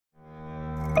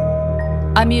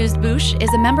Amused Bouche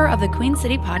is a member of the Queen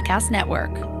City Podcast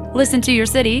Network. Listen to your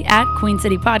city at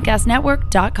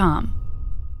queencitypodcastnetwork.com.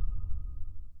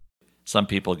 Some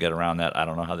people get around that. I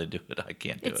don't know how they do it. I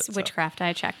can't do it. It's witchcraft.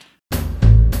 I checked.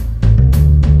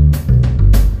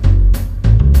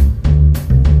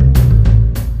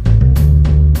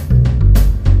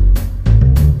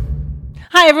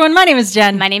 Hi, everyone. My name is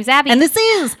Jen. My name's Abby. And this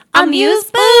is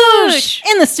Amused Bouche.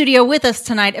 In the studio with us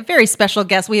tonight, a very special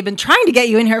guest. We have been trying to get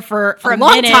you in here for a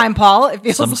long minute. time, Paul. It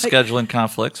feels Some like, scheduling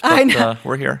conflicts, but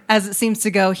we're here. as it seems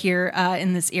to go here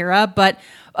in this era. But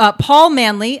Paul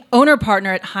Manley,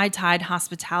 owner-partner at High Tide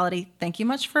Hospitality, thank you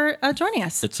much for joining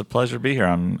us. It's a pleasure to be here.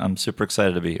 I'm super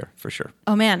excited to be here, for sure.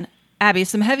 Oh, man. Abby,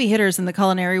 some heavy hitters in the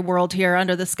culinary world here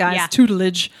under this guy's Yeah.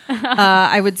 tutelage.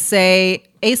 I would say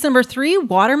ace number 3,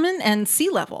 Waterman, and Sea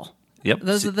Level. Yep.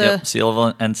 Those are the... Yep. Sea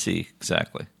level and sea,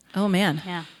 exactly. Oh, man.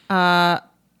 Yeah.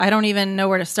 I don't even know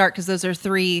where to start because those are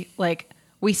 3, I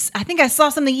think I saw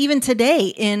something even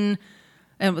today and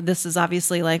this is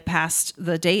obviously past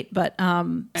the date, but saw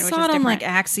it on different.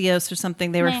 Axios or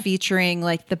something. They were featuring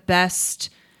the best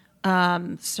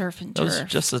surf and That was turf.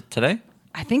 just today?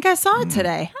 I think I saw it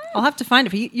today. I'll have to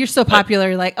find it. You're so popular.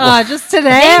 You're just today.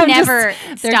 They I'm never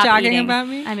just, they're stop talking eating. about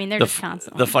me. I mean, they're just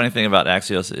constantly. The funny thing about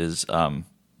Axios is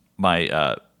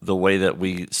the way that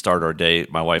we start our day,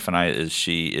 my wife and I, is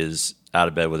she is out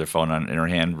of bed with her phone in her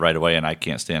hand right away, and I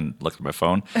can't stand looking at my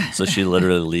phone. So she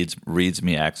literally reads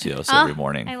me Axios every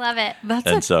morning. I love it.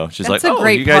 So she's that's like, a "Oh,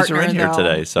 great you guys are partner, in here though.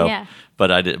 today." So, Yeah.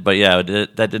 that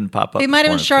didn't pop up. It might have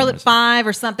been this morning for Charlotte some reason. 5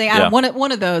 or something. I Yeah. don't,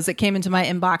 one of those. It came into my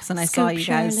inbox, and I saw Scoop you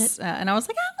guys, Charlotte. and I was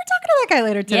like, we're talking to that guy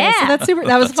later today. Yeah. So that's super.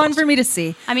 That was fun for me to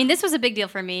see. I mean, this was a big deal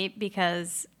for me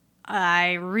because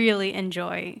I really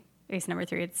enjoy ace number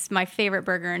 3. It's my favorite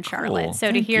burger in Charlotte. Cool. So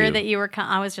to Thank hear you. that you were,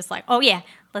 I was just like, oh yeah,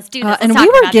 let's do this. Let's And talk we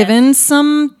were about given this.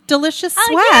 some delicious Oh,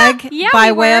 swag yeah. Yeah,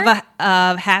 by we way were.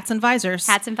 of hats and visors.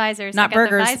 Hats and visors. Not I got the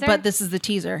burgers, visor. but this is the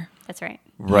teaser. That's right.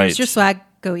 Right. Here's your swag.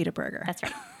 Go eat a burger. That's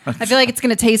right. I feel like it's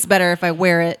going to taste better if I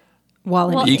wear it while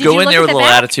Well, in You Did go you in look there at with a the little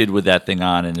back? attitude with that thing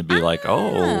on, and it'd be like,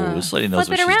 "Oh, this lady knows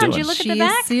Flip what it she's around. doing." You look at She's the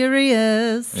back.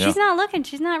 serious. Yeah. She's not looking.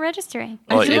 She's not registering.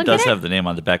 Well, Did you it look does at have the name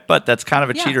on the back, but that's kind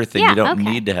of a cheater thing. Yeah, You don't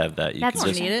okay. need to have that. You That's can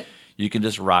just fine. Need it? you can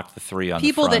just rock the 3 on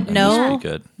People the front. that and know, just be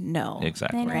good. know.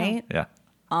 Exactly. They know. Right? Yeah.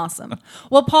 Awesome.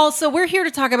 Well, Paul, so we're here to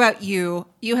talk about you.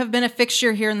 You have been a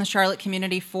fixture here in the Charlotte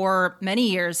community for many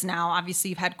years now. Obviously,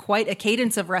 you've had quite a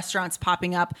cadence of restaurants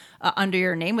popping up under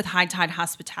your name with High Tide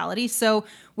Hospitality. So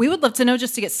we would love to know,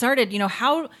 just to get started,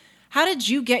 how did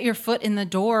you get your foot in the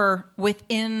door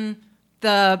within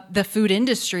the food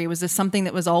industry? Was this something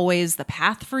that was always the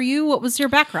path for you? What was your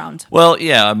background? Well,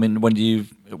 yeah. I mean, when you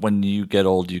get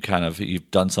old, you've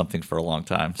done something for a long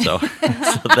time. So,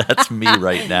 so that's me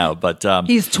right now. But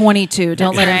He's 22.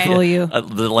 Don't let him fool you.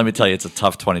 let me tell you, it's a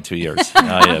tough 22 years.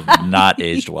 I have not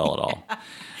aged well at all.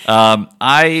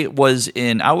 I was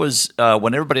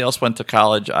when everybody else went to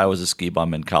college, I was a ski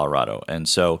bum in Colorado. And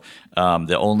so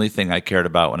the only thing I cared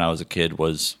about when I was a kid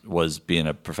was being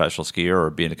a professional skier or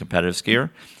being a competitive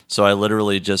skier. So I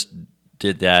literally just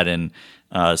did that. And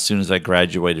as soon as I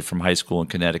graduated from high school in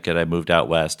Connecticut, I moved out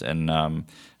west and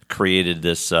created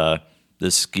this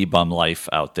ski bum life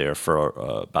out there for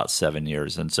about 7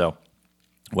 years. And so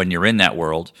when you're in that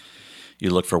world, you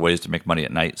look for ways to make money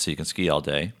at night so you can ski all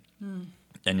day.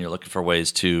 And you're looking for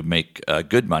ways to make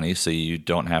good money so you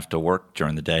don't have to work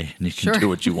during the day and you can do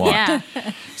what you want. Yeah.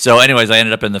 So anyways, I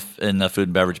ended up in the food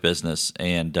and beverage business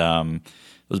and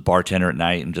was bartender at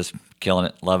night and just killing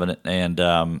it, loving it.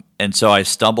 And so I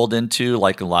stumbled into,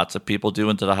 like lots of people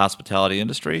do, into the hospitality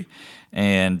industry.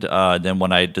 And then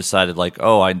when I decided,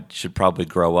 I should probably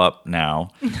grow up now.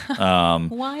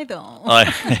 Why though?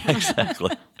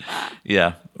 Exactly.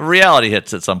 Yeah. Reality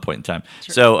hits at some point in time.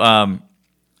 Sure. So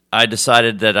I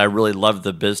decided that I really loved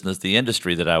the business, the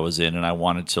industry that I was in, and I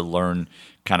wanted to learn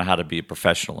kind of how to be a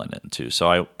professional in it too. So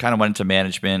I kind of went into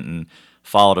management and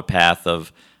followed a path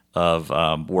of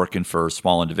working for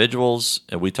small individuals.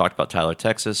 And we talked about Tyler,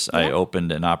 Texas. Yeah. I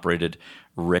opened and operated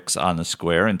Rick's on the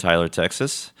Square in Tyler,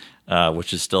 Texas,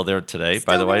 which is still there today,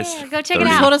 by the way. Go check it You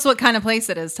out. told us what kind of place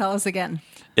it is. Tell us again.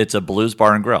 It's a blues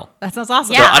bar and grill. That sounds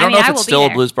awesome. Yeah. So I don't know if I it's will be still a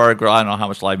there. blues bar and grill. I don't know how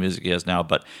much live music he has now,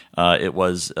 but it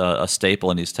was a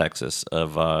staple in East Texas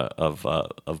of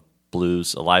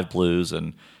blues, live blues,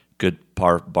 and good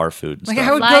bar food and Like, stuff.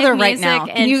 I would go Live there right music now.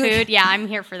 and food. Yeah, I'm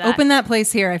here for that. Open that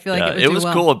place here. I feel like Yeah, it would was do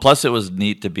well. cool. And plus, it was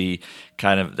neat to be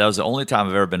that was the only time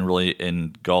I've ever been really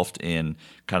engulfed in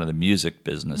kind of the music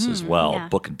business as well, yeah.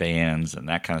 booking bands and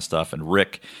that kind of stuff. And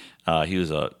Rick, he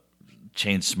was a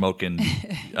chain smoking,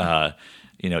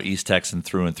 East Texan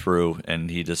through and through, and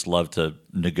he just loved to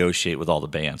negotiate with all the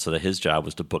bands. So that his job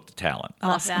was to book the talent.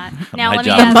 Love that. Now, let me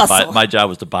job was guess. my job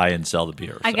was to buy and sell the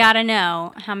beer. I got to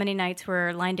know how many nights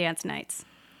were line dance nights?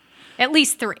 At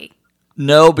least 3.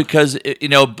 No, because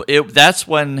that's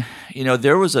when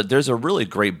there's a really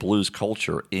great blues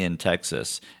culture in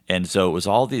Texas, and so it was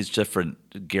all these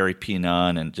different Gary P.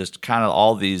 Nunn and just kind of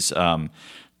all these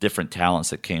different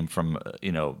talents that came from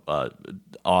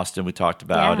Austin we talked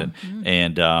about,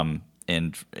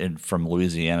 and from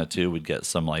Louisiana too. We'd get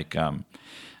some like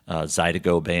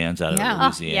Zydeco bands out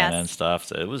of Louisiana and stuff.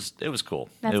 So it was cool.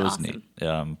 That's it was awesome.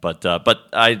 neat. But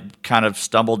I kind of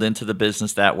stumbled into the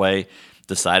business that way.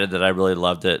 Decided that I really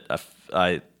loved it.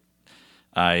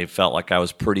 I felt like I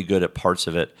was pretty good at parts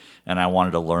of it, and I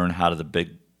wanted to learn how the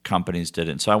big companies did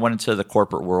it. And so I went into the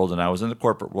corporate world, and I was in the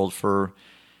corporate world for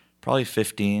probably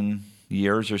 15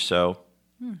 years or so,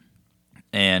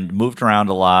 and moved around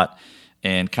a lot,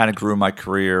 and kind of grew my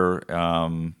career.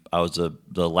 I was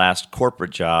the last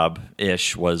corporate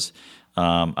job-ish was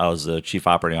I was the chief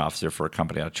operating officer for a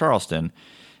company out of Charleston,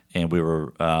 and we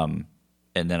were, and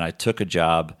then I took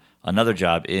another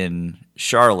job in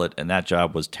Charlotte, and that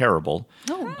job was terrible.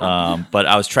 But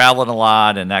I was traveling a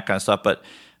lot and that kind of stuff. But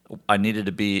I needed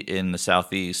to be in the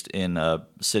Southeast in a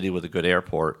city with a good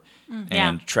airport,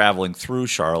 and traveling through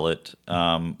Charlotte.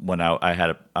 When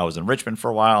I was in Richmond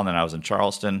for a while, and then I was in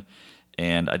Charleston,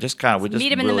 and I just kind of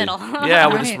meet him in the middle.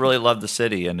 We just really loved the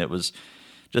city, and it was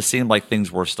just seemed like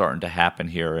things were starting to happen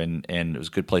here, and it was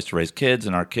a good place to raise kids,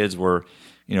 and our kids were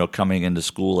coming into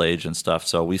school age and stuff.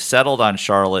 So we settled on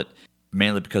Charlotte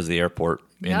mainly because of the airport,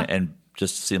 and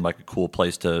just seemed like a cool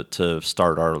place to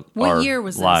start our What year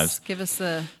was lives. this? Give us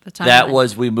the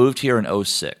time. We moved here in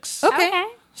 2006. Okay.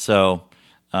 So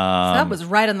that was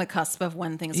right on the cusp of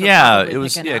when things were it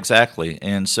was picking up. exactly.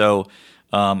 And so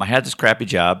I had this crappy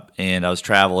job, and I was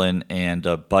traveling, and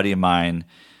a buddy of mine,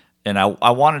 and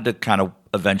I wanted to kind of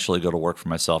eventually go to work for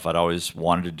myself. I'd always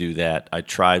wanted to do that. I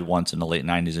tried once in the late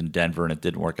 90s in Denver, and it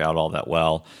didn't work out all that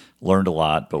well. Learned a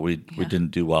lot, but we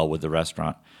didn't do well with the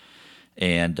restaurant.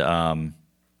 And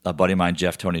a buddy of mine,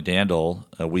 Jeff Tony Dandel,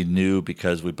 we knew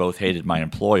because we both hated my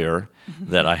employer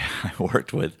that I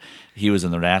worked with. He was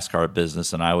in the NASCAR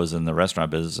business, and I was in the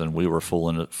restaurant business, and we were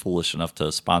foolish enough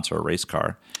to sponsor a race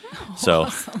car. So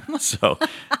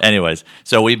anyways,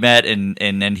 so we met, and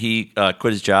then he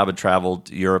quit his job and traveled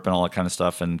to Europe and all that kind of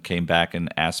stuff, and came back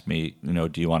and asked me, will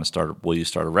you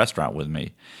start a restaurant with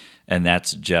me? And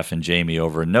that's Jeff and Jamie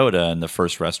over in Noda, and the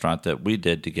first restaurant that we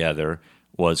did together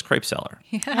was Crepe Cellar.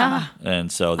 Yeah.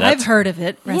 And so that's... I've heard of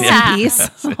it. Rest in peace.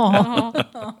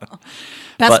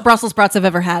 Best Brussels sprouts I've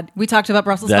ever had. We talked about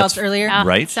Brussels sprouts earlier.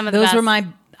 Right. Some of the Those best.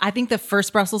 were I think the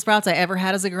first Brussels sprouts I ever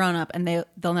had as a grown-up, and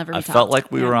they'll never be I topped. felt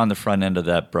like we were on the front end of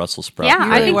that Brussels sprout. Yeah,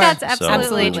 You I really think were. that's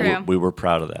absolutely true. We were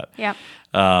proud of that. Yep.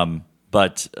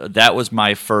 But that was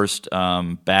my first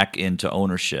back into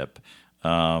ownership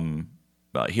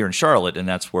here in Charlotte, and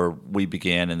that's where we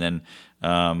began. And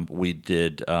then we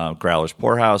did Growler's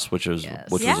Poorhouse, which was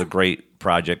a great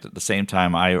project. At the same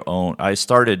time, I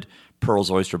started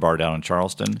Pearl's Oyster Bar down in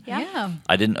Charleston. Yeah.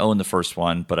 I didn't own the first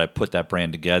one, but I put that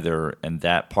brand together, and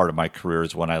that part of my career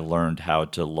is when I learned how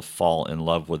to fall in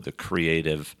love with the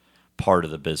creative part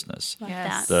of the business.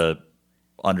 Yes. The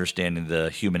understanding the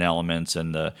human elements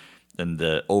and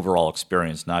the overall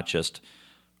experience, not just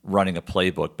running a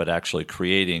playbook, but actually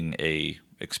creating a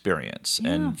experience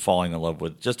and falling in love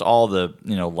with just all the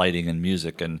lighting and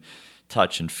music and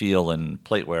touch and feel and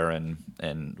plateware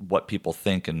and what people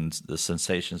think and the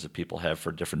sensations that people have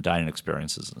for different dining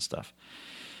experiences and stuff.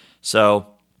 So,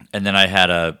 and then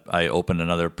I opened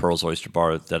another Pearl's Oyster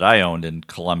Bar that I owned in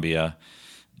Columbia,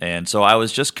 and so I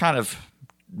was just kind of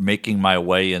making my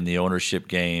way in the ownership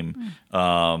game,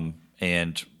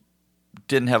 and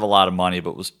didn't have a lot of money,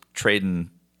 but was trading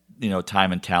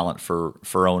time and talent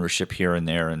for ownership here and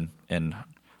there, and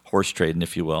horse trading,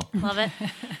 if you will. Love it.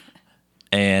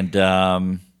 And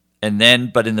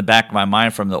then, but in the back of my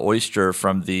mind, from the oyster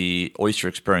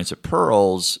experience at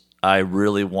Pearl's, I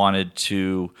really wanted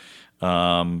to.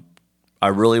 I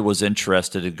really was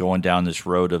interested in going down this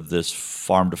road of this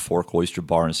farm to fork oyster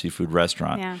bar and seafood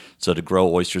restaurant. Yeah. So to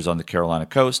grow oysters on the Carolina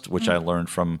coast, which I learned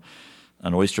from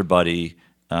an oyster buddy.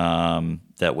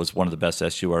 That was one of the best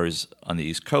estuaries on the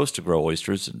East Coast to grow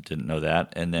oysters, and didn't know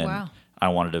that. And then I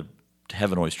wanted to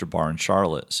have an oyster bar in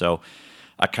Charlotte. So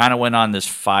I kind of went on this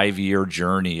 5-year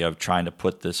journey of trying to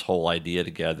put this whole idea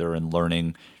together and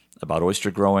learning about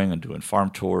oyster growing and doing farm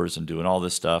tours and doing all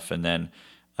this stuff. And then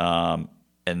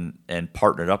and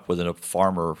partnered up with a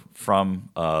farmer from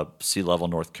Sea Level,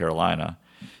 North Carolina.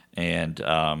 And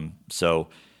so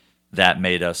that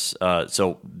made us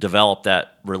develop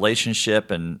that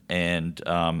relationship and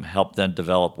help them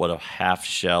develop what a half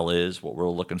shell is, what we're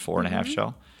looking for in a half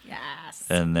shell. Yes.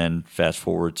 And then fast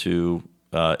forward to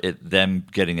them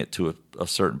getting it to a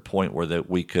certain point where that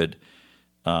we could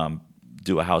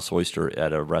do a house oyster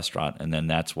at a restaurant, and then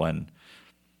that's when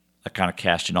I kind of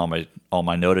cashed in all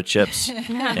my Nota chips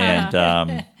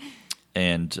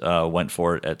and went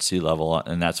for it at Sea Level,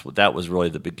 and that was really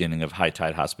the beginning of High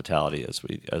Tide Hospitality as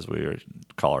we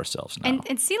call ourselves now.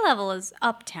 And Sea Level is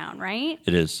uptown, right?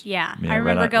 It is. Yeah, Yeah, I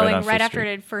remember right going on right Fifth after Street.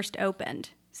 it had first opened.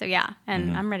 So yeah,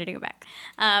 and I'm ready to go back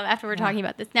after we're talking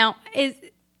about this. Now,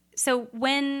 so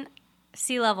when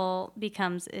Sea Level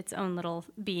becomes its own little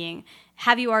being,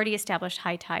 have you already established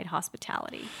High Tide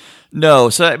Hospitality? No,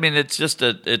 so I mean it's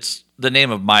the name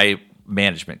of my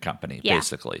management company,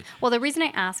 basically. Well, the reason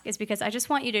I ask is because I just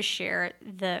want you to share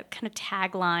the kind of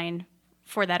tagline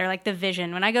for that, or like the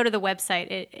vision. When I go to the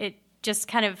website, it just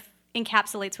kind of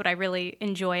encapsulates what I really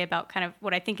enjoy about kind of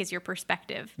what I think is your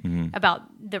perspective about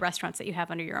the restaurants that you have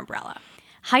under your umbrella.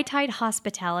 High Tide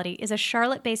Hospitality is a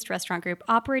Charlotte-based restaurant group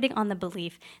operating on the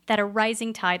belief that a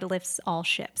rising tide lifts all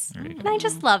ships. And I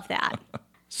just love that.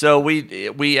 So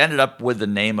we ended up with the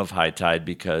name of High Tide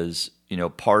because,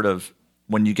 part of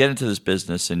when you get into this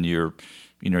business and you're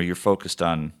focused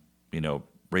on,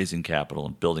 raising capital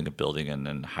and building a building and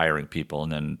then hiring people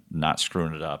and then not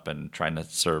screwing it up and trying to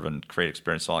serve and create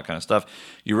experience, all that kind of stuff,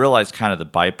 you realize kind of the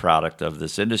byproduct of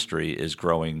this industry is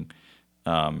growing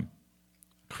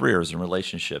careers and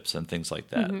relationships and things like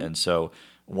that. And so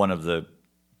one of the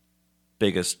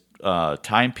biggest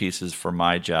timepieces for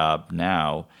my job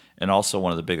now, and also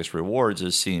one of the biggest rewards,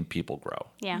 is seeing people grow.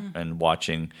 Yeah. And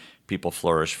watching people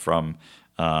flourish from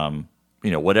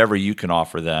whatever you can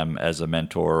offer them as a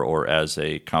mentor or as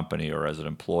a company or as an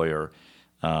employer,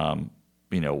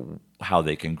 how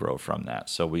they can grow from that.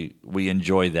 So we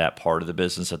enjoy that part of the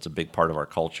business. That's a big part of our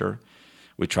culture.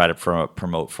 We try to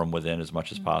promote from within as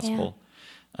much as possible.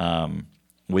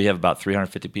 We have about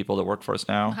 350 people that work for us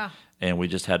now, and we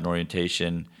just had an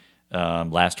orientation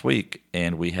last week,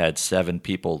 and we had 7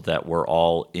 people that were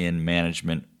all in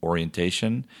management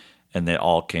orientation, and they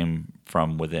all came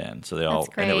from within. So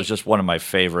and it was just one of my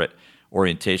favorite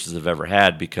orientations I've ever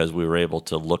had because we were able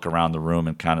to look around the room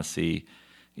and kind of see,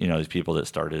 these people that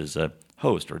started as a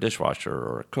host or dishwasher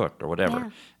or a cook or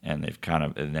whatever, and they've gone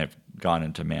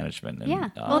into management.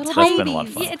 And, that's been a lot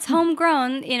of fun. It's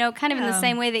homegrown, kind of in the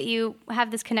same way that you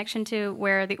have this connection to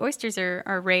where the oysters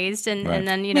are raised, and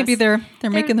then maybe they're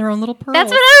making their own little pearls. That's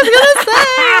what I was gonna say.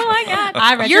 Oh my god,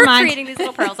 I read you're your mind. creating these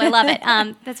little pearls. I love it.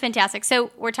 That's fantastic.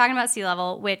 So we're talking about Sea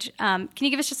Level, which can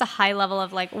you give us just a high level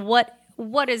of like what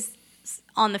is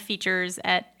on the features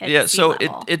at Sea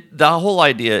Level? The whole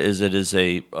idea is it's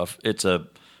a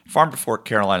farm to fork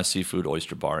Carolina seafood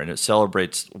oyster bar, and it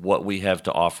celebrates what we have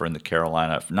to offer in the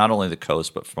Carolina, not only the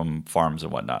coast but from farms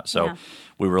and whatnot. So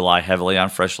we rely heavily on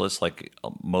fresh lists, like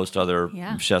most other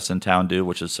chefs in town do,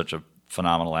 which is such a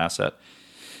phenomenal asset.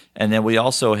 And then we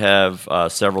also have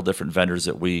several different vendors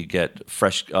that we get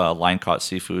fresh line caught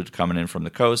seafood coming in from the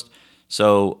coast.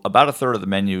 So about a third of the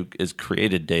menu is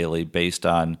created daily based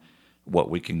on what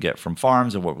we can get from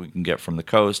farms and what we can get from the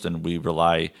coast, and we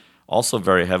rely also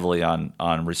very heavily on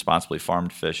responsibly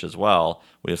farmed fish as well.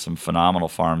 We have some phenomenal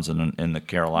farms in the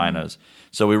Carolinas.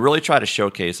 So we really try to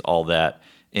showcase all that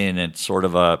in a sort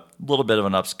of a little bit of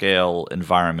an upscale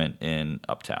environment in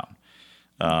Uptown.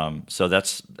 So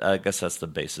I guess that's the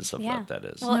basis of what that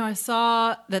is. Well, I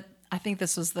saw that. I think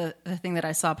this was the thing that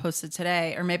I saw posted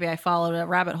today, or maybe I followed a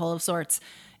rabbit hole of sorts.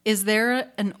 Is there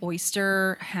an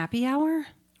oyster happy hour?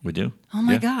 We do. Oh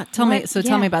my God! Tell me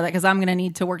about that, because I'm going to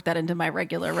need to work that into my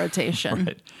regular rotation.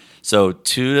 Right. So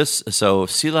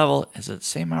Sea Level, is it the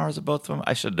same hours of both of them?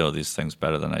 I should know these things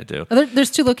better than I do.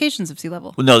 There's 2 locations of Sea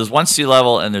Level. Well, no, there's one Sea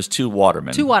Level and there's 2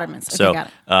 Waterman. 2 Watermans. Okay,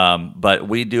 got it. But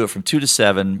we do it from 2 to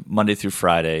 7 Monday through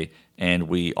Friday, and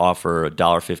we offer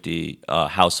 $1.50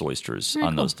 house oysters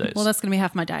on those days. Well, that's going to be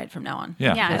half my diet from now on.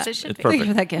 Yeah, so it should it's be. perfect. Thank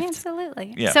you for that gift.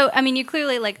 Absolutely. Yeah. So I mean, you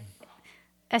clearly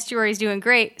estuary's doing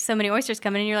great. So many oysters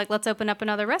coming in. You're like, let's open up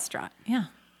another restaurant. Yeah.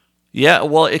 Yeah,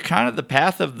 well, the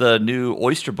path of the new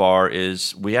oyster bar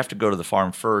is we have to go to the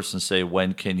farm first and say,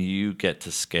 when can you get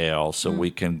to scale so we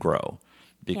can grow?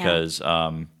 Because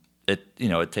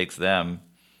it takes them.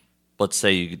 Let's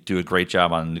say you do a great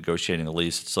job on negotiating a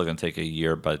lease. It's still going to take a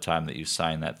year by the time that you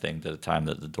sign that thing to the time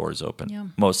that the doors open. Yeah.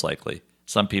 Most likely.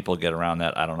 Some people get around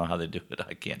that. I don't know how they do it.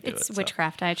 I can't do it. It's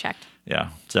witchcraft. I checked.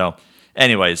 Yeah. So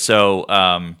anyway,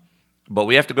 but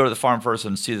we have to go to the farm first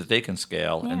and see that they can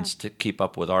scale and to keep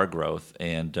up with our growth,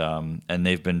 and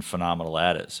they've been phenomenal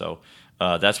at it. So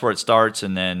that's where it starts,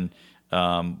 and then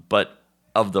But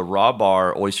of the raw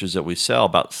bar oysters that we sell,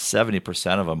 about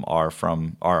 70% of them are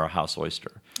from our house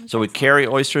oyster. So we carry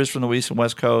oysters from the East and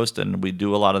West Coast, and we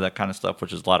do a lot of that kind of stuff,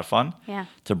 which is a lot of fun. Yeah.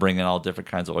 To bring in all different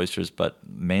kinds of oysters, but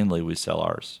mainly we sell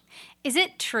ours. Is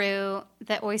it true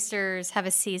that oysters have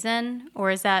a season, or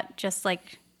is that just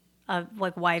like a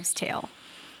wives' tale?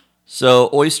 So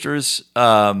oysters,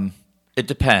 it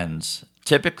depends.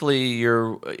 Typically,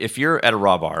 if you're at a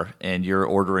raw bar and you're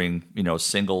ordering,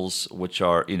 singles, which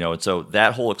are, so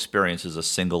that whole experience is a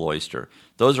single oyster.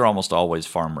 Those are almost always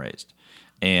farm raised,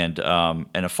 and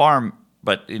a farm.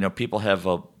 But people have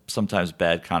sometimes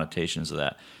bad connotations of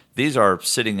that. These are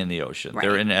sitting in the ocean. Right.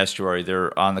 They're in an estuary.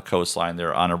 They're on the coastline.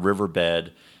 They're on a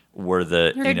riverbed where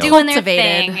They're doing their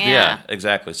cultivated. thing. Yeah,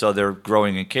 exactly. So they're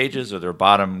growing in cages or they're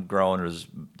bottom grown.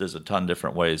 There's a ton of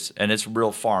different ways. And it's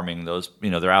real farming. Those,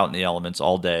 they're out in the elements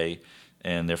all day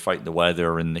and they're fighting the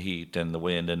weather and the heat and the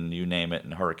wind and you name it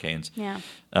and hurricanes. Yeah.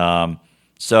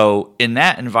 So in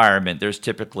that environment,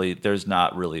 there's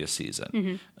not really a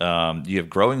season. Mm-hmm. You have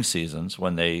growing seasons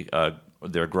when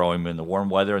they're growing in the warm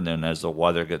weather, and then as the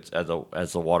water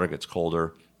gets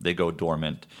colder, they go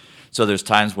dormant. So there's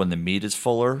times when the meat is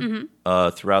fuller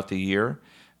throughout the year,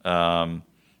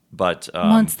 but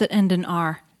months that end in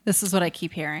R. This is what I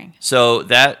keep hearing. So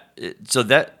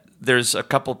there's a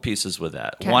couple pieces with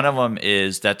that. Okay. One of them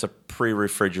is that's a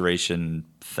pre-refrigeration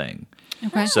thing.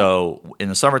 Okay. So in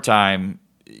the summertime,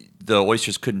 the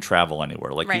oysters couldn't travel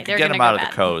anywhere. Like Right, you they're could get gonna them out go of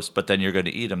bad. the coast, but then you're going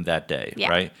to eat them that day, Yeah.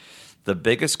 right? The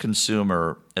biggest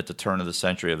consumer at the turn of the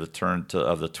century, of the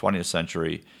 20th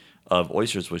century, of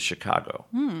oysters was Chicago.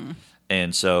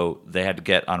 And so they had to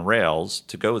get on rails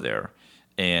to go there.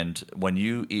 And when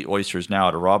you eat oysters now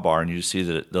at a raw bar and you see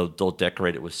that they'll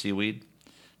decorate it with seaweed,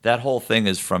 that whole thing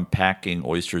is from packing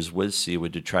oysters with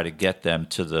seaweed to try to get them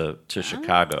to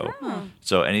Chicago.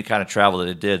 So any kind of travel that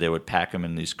they did, they would pack them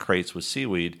in these crates with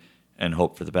seaweed and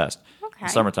hope for the best. Okay. In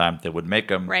summertime, they would make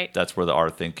them. Right. That's where the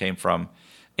art thing came from.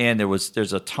 And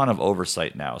there's a ton of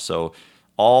oversight now. So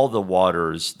all the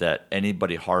waters that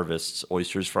anybody harvests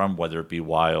oysters from, whether it be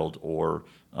wild or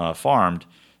farmed,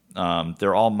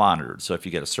 they're all monitored. So if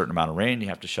you get a certain amount of rain, you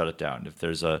have to shut it down. If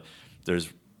there's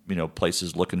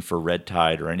places looking for red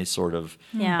tide or any sort of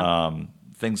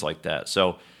things like that.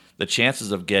 So the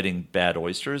chances of getting bad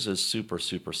oysters is super,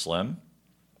 super slim.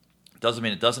 Doesn't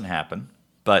mean it doesn't happen,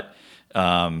 but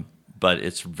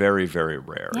it's very, very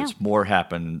rare. Yeah.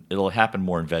 It'll happen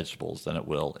more in vegetables than it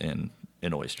will in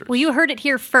oysters. Well, you heard it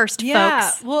here first,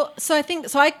 folks. Well, so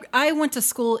I went to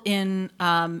school in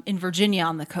Virginia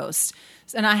on the coast,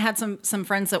 and I had some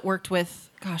friends that worked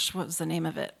with, gosh, what was the name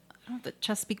of it? The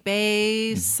Chesapeake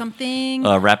Bay something.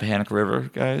 Rappahannock River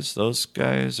guys, those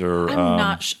guys, or I'm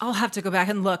not. I'll have to go back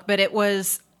and look, but it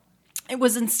was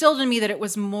instilled in me that it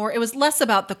was less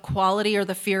about the quality or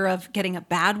the fear of getting a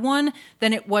bad one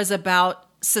than it was about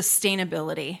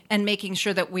sustainability and making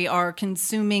sure that we are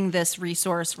consuming this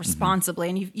resource responsibly.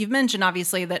 And you've mentioned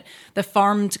obviously that the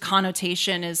farmed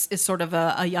connotation is sort of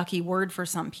a yucky word for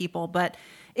some people, but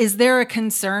is there a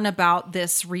concern about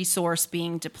this resource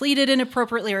being depleted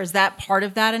inappropriately, or is that part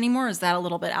of that anymore? Is that a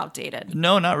little bit outdated?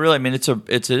 No, not really. I mean,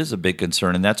 it is a big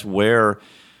concern, and that's where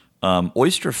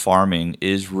oyster farming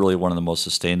is really one of the most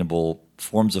sustainable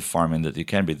forms of farming that you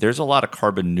can be. There's a lot of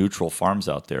carbon neutral farms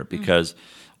out there because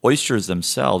oysters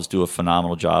themselves do a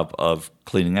phenomenal job of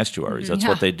cleaning estuaries. That's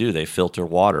what they do. They filter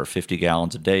water 50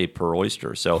 gallons a day per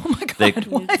oyster. So they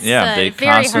Very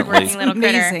constantly hardworking little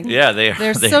critter. Amazing. Yeah,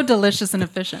 They're so delicious and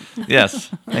efficient.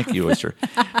 Yes. Thank you, oyster.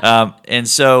 And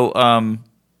so,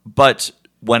 but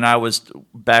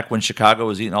when Chicago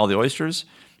was eating all the oysters,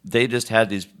 they just had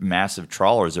these massive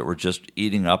trawlers that were just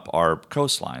eating up our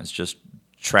coastlines, just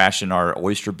trashing our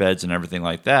oyster beds and everything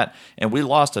like that. And we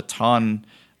lost a ton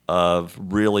of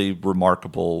really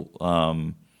remarkable,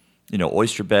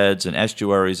 oyster beds and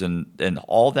estuaries and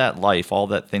all that life, all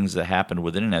that things that happen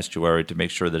within an estuary to make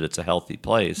sure that it's a healthy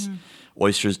place.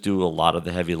 Oysters do a lot of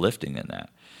the heavy lifting in that.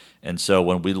 And so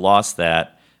when we lost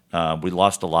that, we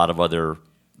lost a lot of other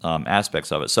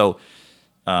aspects of it. So,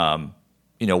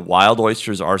 wild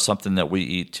oysters are something that we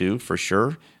eat too, for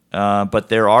sure. But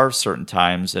there are certain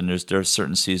times, and there's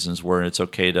certain seasons where it's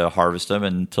okay to harvest them,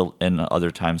 and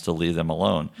other times to leave them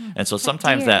alone. And so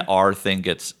sometimes that R thing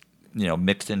gets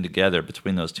mixed in together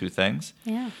between those two things.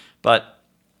 Yeah. But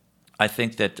I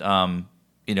think that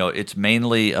it's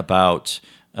mainly about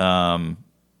the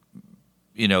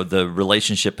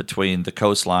relationship between the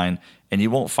coastline, and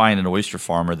you won't find an oyster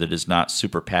farmer that is not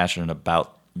super passionate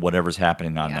about whatever's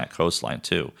happening on that coastline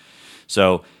too.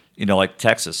 So like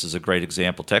Texas is a great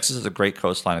example. Texas is a great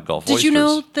coastline of Gulf Did oysters. you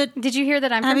know that? Did you hear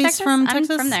that I'm Abby's from Texas? from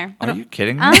Texas? I'm from there. Are you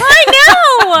kidding me? I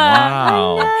know.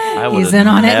 Wow. I would He's have in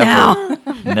on it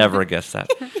never, never guessed that.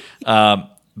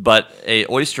 But a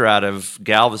oyster out of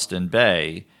Galveston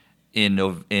Bay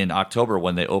in October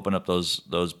when they open up those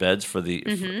beds for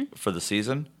the for the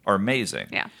season are amazing.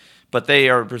 Yeah. But they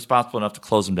are responsible enough to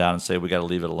close them down and say we got to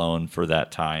leave it alone for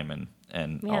that time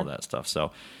and all that stuff.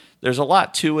 So there's a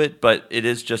lot to it, but it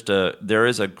is just there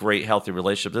is a great healthy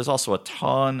relationship. There's also a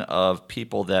ton of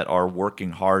people that are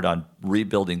working hard on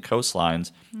rebuilding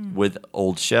coastlines with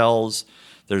old shells.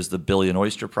 There's the Billion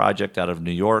Oyster Project out of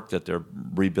New York that they're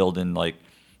rebuilding, like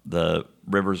the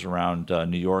rivers around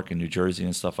New York and New Jersey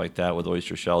and stuff like that with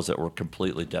oyster shells that were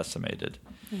completely decimated.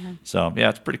 So, yeah,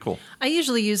 it's pretty cool. I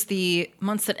usually use the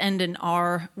months that end in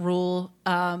R rule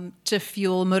to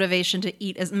fuel motivation to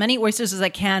eat as many oysters as I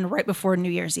can right before New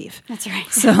Year's Eve. That's right.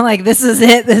 So, like, this is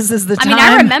it. This is the time. I mean,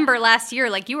 I remember last year,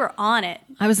 like, you were on it.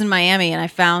 I was in Miami and I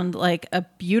found, like, a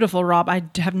beautiful raw. I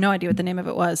have no idea what the name of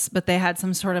it was, but they had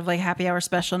some sort of, like, happy hour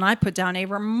special, and I put down a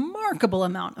remarkable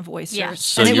amount of oysters. Yeah.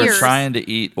 So And it you're was- trying to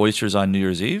eat oysters on New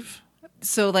Year's Eve?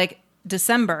 So, like,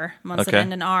 December, months that Okay.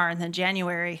 end in R, and then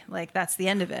January, like, that's the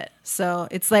end of it. So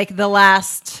it's like the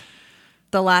last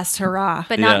hurrah.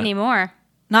 But Yeah. not anymore.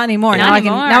 Not anymore. Not Now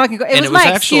anymore. I can go. It And was it was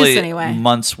my actually excuse anyway.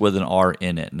 months with an R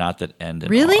in it, not that end in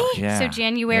Really? R. Yeah. So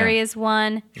January Yeah. is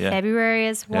one, Yeah. February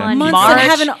is Yeah. one, Months March, that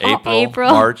have an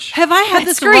April, March. Have I had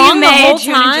this Screw wrong you, the May, whole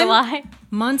June, and time? July.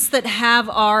 Months that have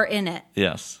R in it.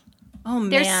 Yes. Oh man,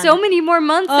 There's so many more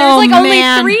months. There's Oh, like only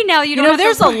man. 3 now. You don't have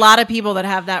there's to a lot of people that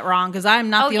have that wrong because I'm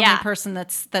not Oh, the yeah. only person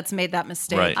that's made that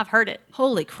mistake. Right. I've heard it.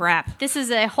 Holy crap. This is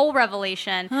a whole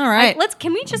revelation. All right.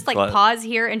 Can we just But- pause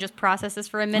here and just process this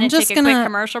for a minute, just take a quick gonna-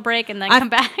 commercial break, and then I've- come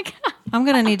back? I'm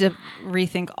gonna need to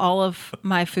rethink all of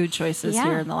my food choices Yeah.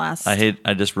 here in the last. I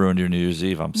just ruined your New Year's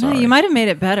Eve. I'm No, sorry. you might have made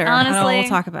it better. I don't know, Honestly, we'll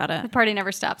talk about The it. party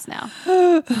never stops now.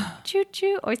 Choo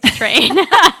choo, oyster train.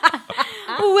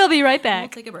 We'll be right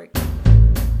back. Take a break.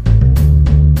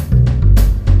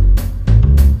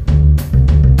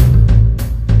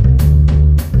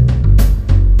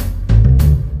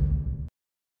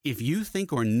 If you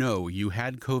think or know you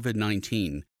had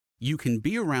COVID-19, you can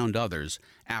be around others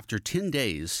after 10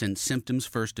 days since symptoms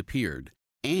first appeared,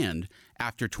 and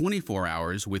after 24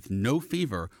 hours with no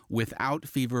fever without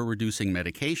fever-reducing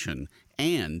medication,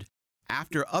 and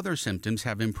after other symptoms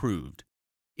have improved.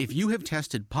 If you have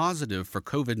tested positive for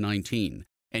COVID-19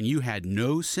 and you had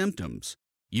no symptoms,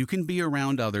 you can be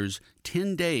around others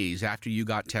 10 days after you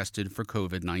got tested for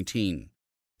COVID-19.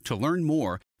 To learn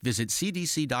more, visit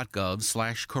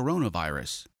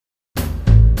cdc.gov/coronavirus.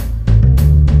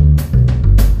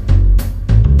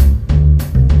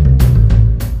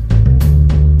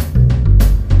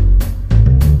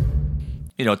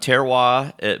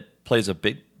 Terroir, it plays a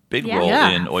big Yeah. role Yeah,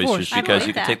 in of oysters course. I because believe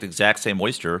you can that. take the exact same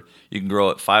oyster, you can grow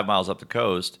it 5 miles up the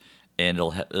coast, and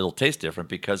it'll taste different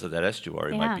because of that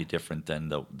estuary. It Yeah. might be different than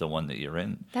the one that you're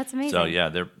in. That's amazing. So yeah,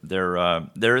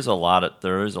 there is a lot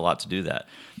to do that.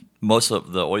 Most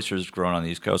of the oysters grown on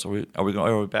the East Coast. Are we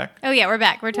back? Oh yeah, we're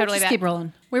back. We're totally Just back. keep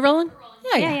rolling. We rolling?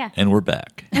 Yeah. And we're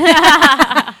back.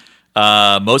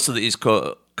 Most of the East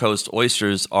Coast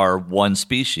oysters are one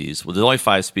species. Well, there's only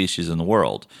 5 species in the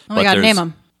world. Oh my God, there's- name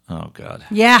them. Oh God.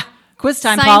 Yeah. Quiz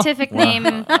time, Paul. Scientific name.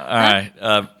 All right.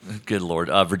 Good Lord.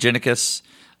 Virginicus.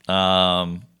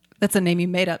 That's a name you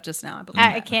made up just now, I believe.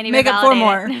 I can't even Make up 4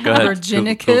 validate more. it. Go ahead.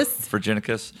 Virginicus.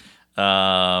 Virginicus.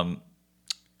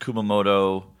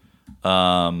 Kumamoto.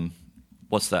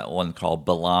 What's that one called?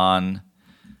 Balan.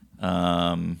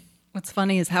 What's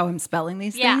funny is how I'm spelling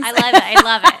these Yeah, things. I love it. I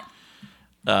love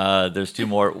it. There's 2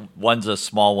 more. One's a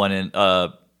small one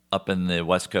up in the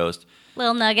West Coast.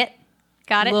 Little nugget.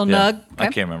 Got it. Little Yeah, nug. I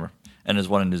Okay. can't remember. And there's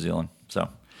one in New Zealand. So,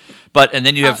 and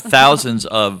then you have Oh. thousands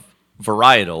of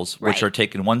varietals, which Right. are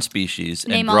taking one species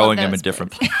Name and all of growing them in those,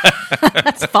 different please. places.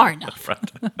 That's far enough.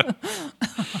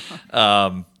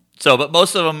 But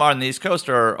most of them on the East Coast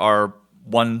are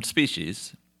one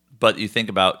species. But you think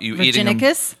about you eating them.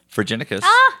 Virginicus? Virginicus. Makes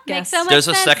Guess. so much There's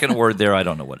a sense. second word there. I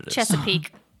don't know what it is.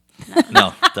 Chesapeake.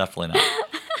 No, definitely not.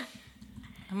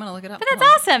 I'm going to look it up. But that's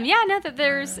awesome. Yeah, no, that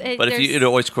there's. But if you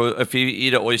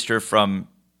eat an oyster from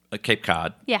Cape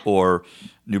Cod Yeah. or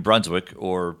New Brunswick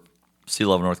or Sea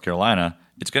Level, North Carolina,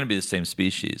 it's going to be the same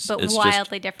species. but It's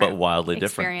wildly just, different. But wildly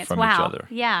different experience. from wow. each other.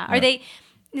 Yeah. Are they?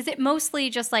 Is it mostly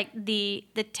just like the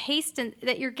taste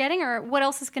that you're getting, or what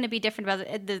else is going to be different about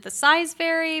it? Does the size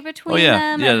vary between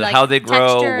them? Yeah, and, like, how they grow,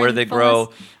 texture where and they fullness?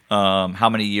 grow, how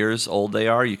many years old they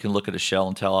are. You can look at a shell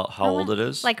and tell how old it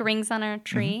is. Like rings on a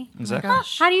tree. Exactly.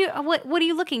 How do you? What are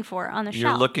you looking for on the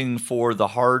You're shell? looking for the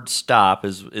hard stop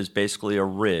is basically a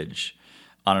ridge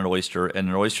on an oyster, and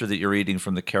an oyster that you're eating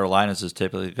from the Carolinas is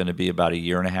typically going to be about 1.5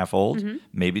 years old,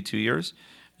 maybe 2 years.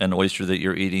 An oyster that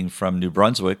you're eating from New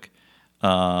Brunswick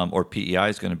or PEI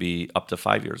is going to be up to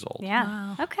 5 years old. Yeah.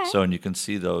 Wow. Okay. So, and you can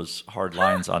see those hard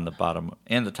lines on the bottom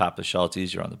and the top of the shell. It's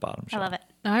easier on the bottom I shell. love it.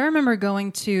 Now, I remember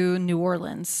going to New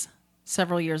Orleans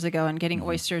several years ago and getting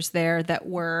oysters there that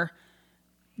were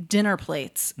dinner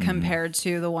plates compared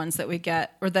to the ones that we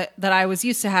get, or that I was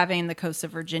used to having in the coast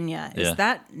of Virginia. Is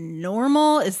that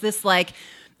normal? Is this like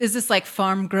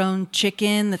farm grown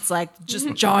chicken that's like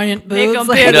just giant boobs?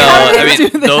 Like, No, how do I they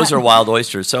mean, do that? those are wild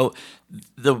oysters. So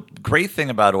the great thing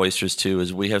about oysters, too,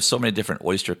 is we have so many different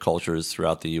oyster cultures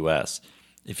throughout the U.S.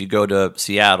 If you go to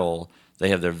Seattle, they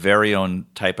have their very own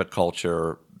type of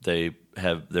culture. They're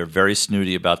very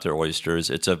snooty about their oysters.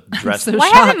 It's a dress. so Why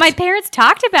shocked. haven't my parents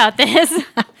talked about this?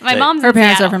 My mom's Her in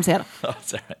parents Seattle. are from Seattle. Oh,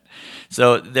 it's all right.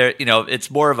 So they're,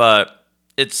 it's more of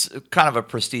it's kind of a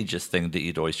prestigious thing to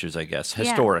eat oysters, I guess.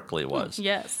 Historically, it was.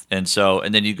 Yes. And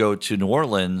then you go to New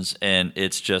Orleans, and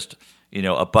it's just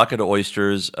a bucket of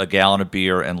oysters, a gallon of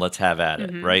beer, and let's have at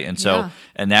it, right? And so,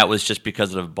 and that was just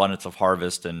because of abundance of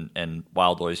harvest and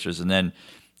wild oysters. And then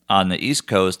on the East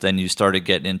Coast, then you started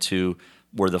getting into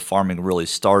where the farming really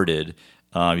started.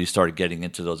 You started getting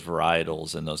into those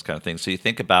varietals and those kind of things. So you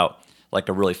think about like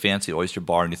a really fancy oyster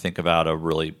bar, and you think about a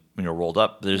really rolled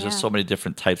up. There's just so many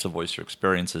different types of oyster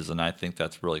experiences, and I think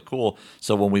that's really cool.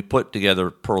 So when we put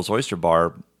together Pearl's Oyster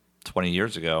Bar 20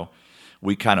 years ago,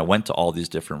 we kind of went to all these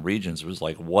different regions. It was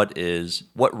like, what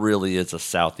really is a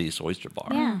Southeast oyster bar?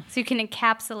 Yeah. So you can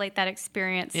encapsulate that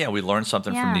experience. Yeah, we learned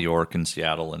something from Yeah. New York and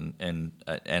Seattle, and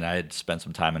I had spent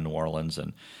some time in New Orleans,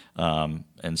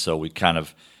 and so we kind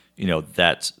of,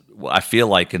 I feel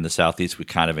like in the Southeast we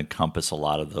kind of encompass a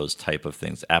lot of those type of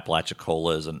things.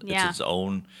 Apalachicola is it's its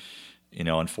own.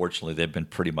 Unfortunately, they've been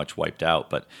pretty much wiped out,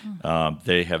 but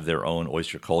they have their own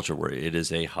oyster culture where it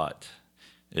is a hut.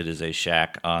 It is a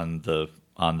shack on the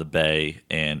bay,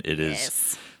 and it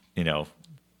is,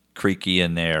 creaky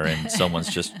in there, and someone's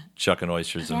just chucking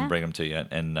oysters and bring them to you.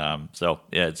 And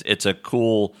it's a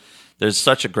cool. There's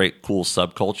such a great cool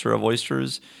subculture of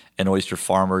oysters and oyster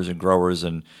farmers and growers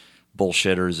and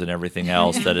bullshitters and everything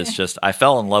else that it's just. I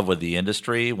fell in love with the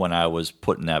industry when I was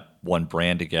putting that one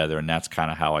brand together, and that's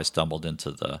kind of how I stumbled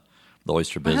into the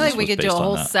oyster I business. feel like we was could do based a on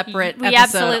whole that. separate We episode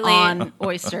absolutely on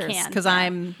oysters can, because yeah.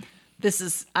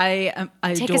 I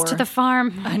Take adore. us to the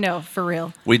farm. I know, for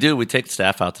real. We do. We take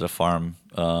staff out to the farm.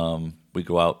 We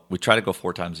go out. We try to go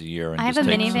 4 times a year. And I have just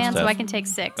a take some minivan, so staff. I can take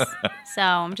 6. So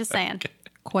I'm just saying.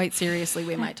 Quite seriously,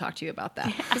 we might talk to you about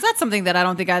that because that's something that I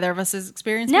don't think either of us has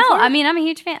experienced. No, before. I mean, I'm a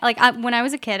huge fan. Like, when I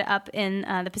was a kid up in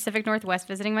the Pacific Northwest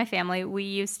visiting my family, we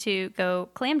used to go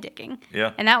clam digging.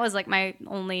 Yeah. And that was like my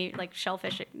only like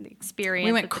shellfish experience.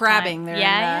 we went at the crabbing time.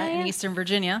 there in in Eastern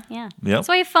Virginia. Yeah. Yep.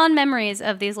 So I have fond memories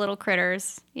of these little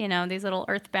critters, these little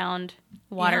earthbound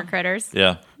water Yeah. critters.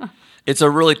 Yeah. It's a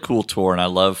really cool tour, and I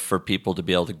love for people to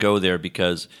be able to go there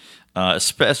because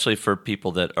especially for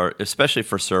people especially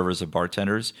for servers and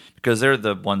bartenders, because they're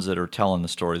the ones that are telling the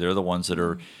story. They're the ones that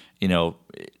are,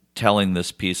 telling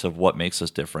this piece of what makes us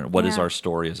different. What is our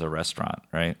story as a restaurant,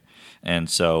 right? And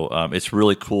so it's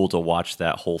really cool to watch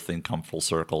that whole thing come full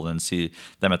circle and see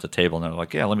them at the table, and they're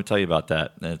like, "Yeah, let me tell you about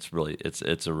that." And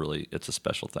it's a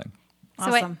special thing. So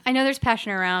Awesome. I know there's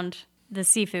passion around the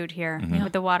seafood here Mm-hmm.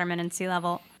 with the Waterman and Sea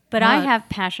Level, but I have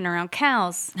passion around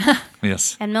cows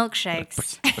Yes. and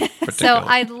milkshakes. So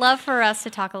I'd love for us to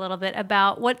talk a little bit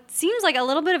about what seems like a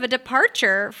little bit of a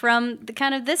departure from the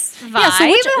kind of this vibe.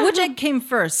 Yeah. So which egg came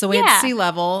first? So we Yeah. had Sea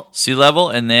Level. Sea Level,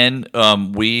 and then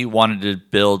we wanted to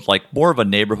build like more of a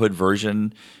neighborhood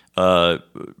version,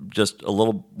 just a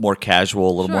little more casual,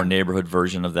 a little more neighborhood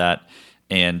version of that.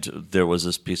 And there was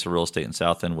this piece of real estate in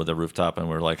South End with a rooftop, and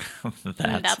we're like,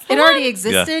 That's It already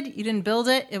existed. You didn't build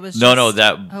it. It was no, just,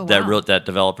 that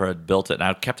developer had built it, and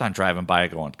I kept on driving by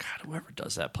going, God, whoever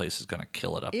does that place is going to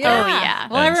kill it up there. Oh, yeah.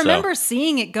 Well, And I so- remember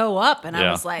seeing it go up, and I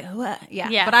Yeah. was like, what? Yeah.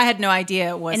 Yeah. But I had no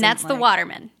idea it was. and that's the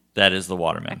Waterman. That is the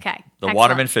Waterman. Okay. The Excellent.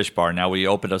 Waterman Fishbar. Now, we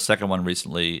opened a second one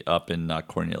recently up in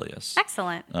Cornelius.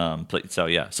 Excellent.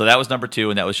 So that was number 2,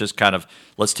 and that was just kind of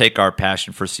let's take our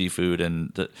passion for seafood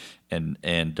and the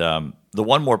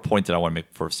one more point that I want to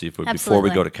make for seafood before we Absolutely.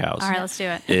 go to cows. All right, let's do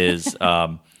it. Is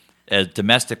as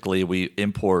domestically we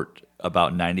import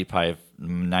about 95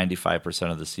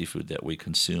 95% of the seafood that we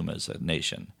consume as a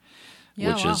nation,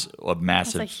 Yeah, which wow. is a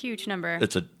massive. That's a huge number.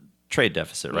 It's a trade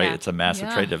deficit, right? Yeah. It's a massive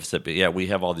Yeah. trade deficit. But yeah, we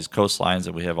have all these coastlines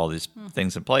and we have all these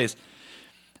things in place,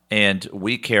 and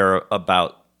we care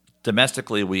about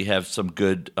domestically. We have some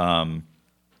good,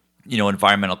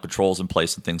 environmental controls in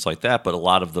place and things like that. But a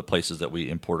lot of the places that we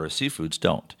import our seafoods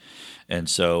don't, and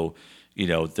so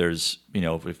there's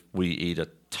if we eat a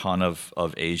ton of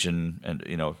Asian and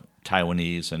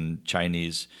Taiwanese and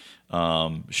Chinese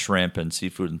shrimp and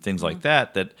seafood and things like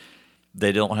that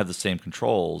they don't have the same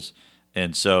controls.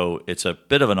 And so it's a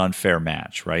bit of an unfair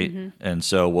match, right? And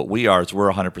so what we are is we're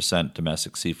a 100%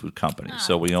 domestic seafood company.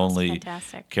 So we only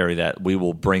fantastic. carry that. We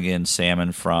will bring in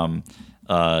salmon from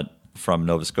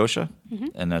Nova Scotia,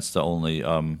 and that's the only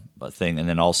thing. And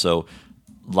then also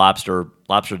lobster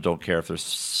don't care if they're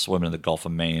swimming in the Gulf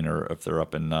of Maine or if they're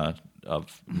up in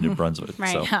of New Brunswick.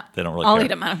 Right. So Yeah. they don't really I'll care. eat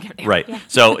them. I don't care. Right.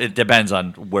 So it depends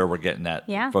on where we're getting that.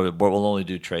 Yeah. But we'll only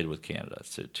do trade with Canada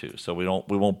too. So we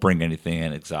won't bring anything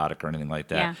in exotic or anything like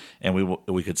that. Yeah. And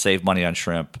we could save money on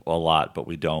shrimp a lot, but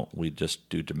we don't. We just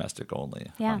do domestic only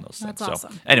Yeah. on those things. That's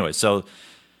awesome. So anyway, so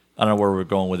I don't know where we're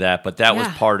going with that, but that was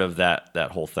Yeah. part of that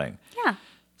whole thing. Yeah.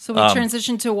 So we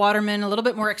transitioned to Waterman, a little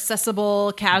bit more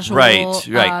accessible, casual.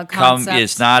 Right. Concept.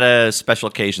 It's not a special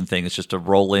occasion thing. It's just a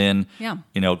roll in. Yeah.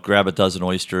 Grab a dozen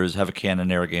oysters, have a can of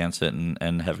Narragansett,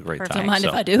 and have a great Perfect. time. Don't mind So-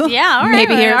 if I do. Yeah, all right.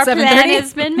 Maybe here Our at plan 7:30.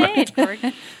 has been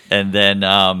made. And then,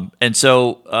 and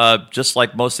so, just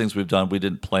like most things we've done, we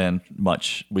didn't plan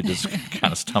much. We just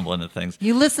kind of stumble into things.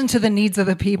 You listen to the needs of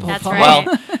the people. That's Paul. right.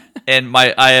 Well, and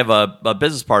I have a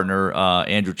business partner,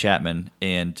 Andrew Chapman,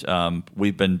 and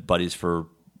we've been buddies for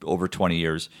over 20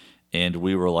 years. And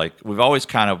we were like, we've always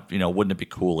kind of, wouldn't it be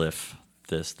cool if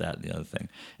this, that, and the other thing?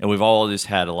 And we've always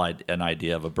had an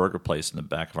idea of a burger place in the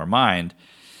back of our mind.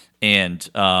 And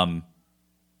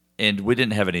we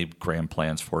didn't have any grand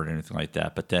plans for it or anything like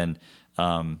that. But then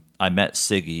I met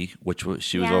Siggy,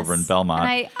 she was over in Yes. Belmont.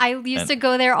 And I used to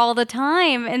go there all the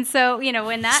time. And so,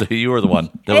 when that. So you were the one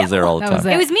that was there all the That time. was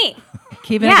It was me.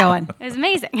 Keep it going. It was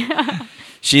amazing.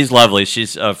 She's lovely.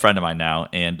 She's a friend of mine now.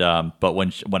 And but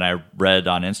when I read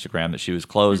on Instagram that she was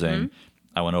closing,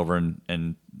 I went over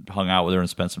and hung out with her and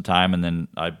spent some time. And then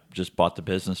I just bought the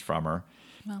business from her.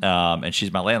 And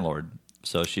she's my landlord.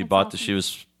 So she bought she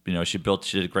was she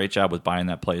did a great job with buying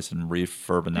that place and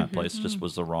refurbing that place. Just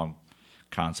was the wrong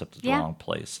concept at the wrong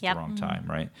place at the wrong time,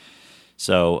 right?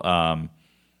 So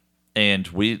and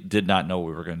we did not know what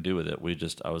we were going to do with it.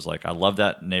 I was like, I love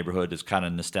that neighborhood. It's kind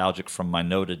of nostalgic from my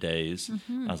NODA days.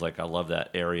 I was like, I love that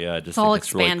area. I just It's all think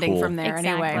it's really expanding cool. from there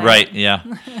Exactly. anyway. Right, yeah.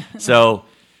 So,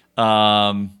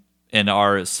 in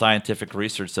our scientific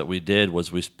research that we did was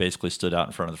we basically stood out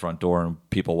in front of the front door and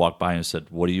people walked by and said,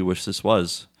 what do you wish this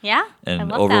was? Yeah. And I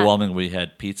love overwhelmingly, we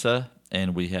had pizza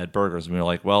and we had burgers. And we were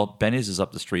like, well, Benny's is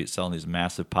up the street selling these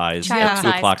massive pies at Child 2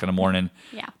 sized. o'clock in the morning.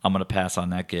 Yeah. I'm going to pass on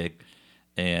that gig.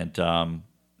 And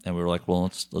we were like,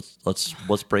 well,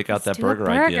 let's break out that do a burger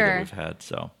idea that burger. we've had.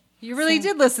 So You really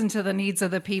did listen to the needs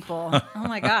of the people. Oh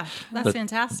my gosh, that's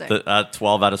fantastic.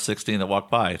 12 out of 16 that walked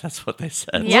by, that's what they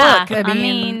said. Yeah. Look, I I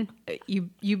mean,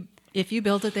 you if you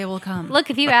build it, they will come. Look,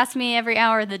 if you ask me every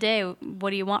hour of the day, what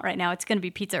do you want right now? It's going to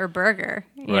be pizza or burger.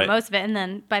 Right. Most of it. And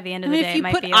then by the end I of the mean, day, if it you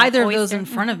might put be like either of those oyster. in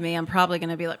front of me, I'm probably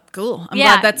going to be like, cool. I'm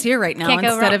Yeah. glad that's here right now Can't go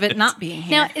instead wrong. of it not being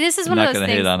here. Now, this is I'm one not of those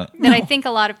gonna hate things on it. that I think a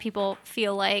lot of people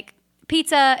feel like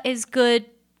pizza is good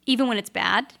even when it's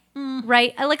bad,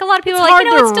 right? Like a lot of people it's are like,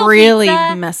 hard it's to still really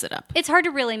pizza. mess it up. It's hard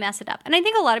to really mess it up. And I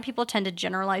think a lot of people tend to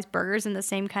generalize burgers in the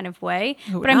same kind of way.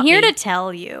 Ooh, But I'm not here me. to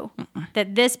tell you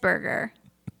that this burger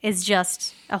is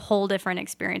just a whole different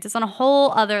experience. It's on a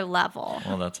whole other level.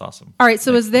 Well, that's awesome. All right,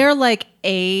 so is there like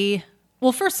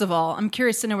well, first of all, I'm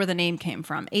curious to know where the name came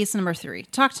from. Ace number 3.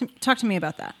 Talk to me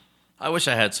about that. I wish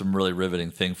I had some really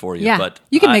riveting thing for you, Yeah, but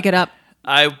you can make it up.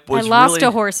 I I was lost really,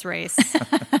 a horse race.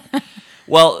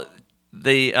 Well,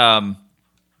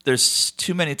 there's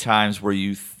too many times where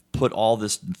you put all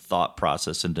this thought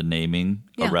process into naming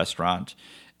Yeah. a restaurant,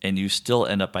 and you still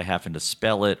end up by having to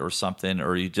spell it or something,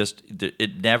 or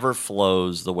it never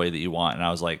flows the way that you want. And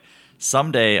I was like,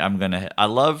 someday I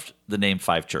loved the name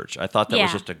Five Church. I thought that was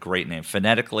Yeah. just a great name.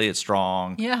 Phonetically, it's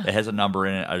strong. Yeah. It has a number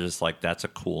in it. I was just like, that's a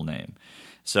cool name.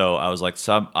 So I was like,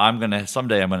 someday I'm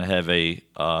gonna have a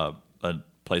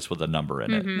place with a number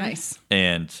in it. Nice.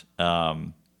 And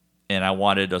I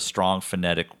wanted a strong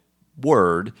phonetic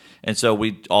word, and so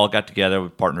we all got together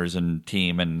with partners and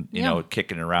team, and you know,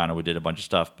 kicking it around, and we did a bunch of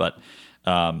stuff. But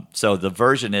so the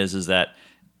version is that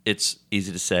it's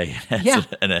easy to say, and Yeah.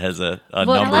 it has a Well,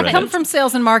 number I in come it. from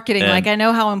sales and marketing. And- Like I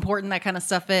know how important that kind of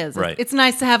stuff is. Right. It's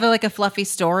nice to have a fluffy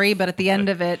story, but at the end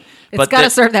of it, it's But got to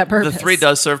serve that purpose. The 3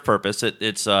 does serve purpose.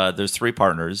 It's there's 3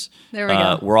 partners. There we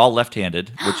go. We're all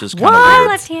left-handed, which is kind What? of I'm weird.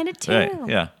 left-handed too. Right,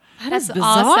 yeah, That is That's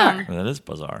bizarre. awesome. that is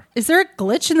bizarre. Is there a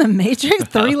glitch in the Matrix?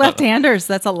 3 left-handers.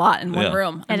 That's a lot in one Yeah.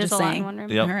 room. I'm It is just a lot saying. in one room.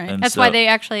 Yep. All right. And That's so why they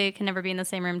actually can never be in the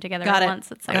same room together Got at it.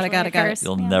 once. It's Got it, actually got it, got it. a curse.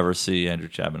 You'll Yeah. never see Andrew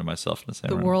Chapman and myself in the same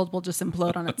The room. world will just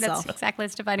implode on That's itself. exactly,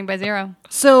 it's dividing by 0.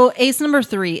 So ace number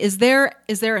 3, is there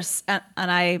and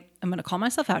I am going to call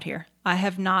myself out here. I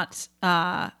have not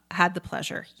had the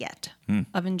pleasure yet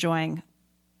of enjoying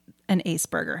an ace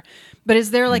burger, but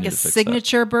is there like need a to fix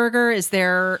signature burger? Is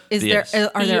there ace.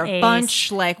 are there The a bunch?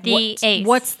 ace. Like The ace.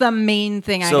 what's the main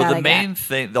thing I So gotta the main get?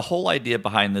 thing, the whole idea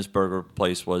behind this burger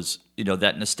place was,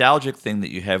 that nostalgic thing that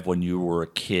you have when you were a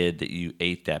kid, that you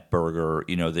ate that burger,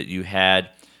 that you had,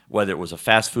 whether it was a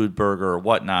fast food burger or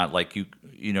whatnot, like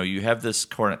you have this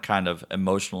kind of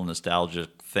emotional nostalgic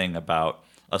thing about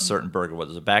a certain burger, whether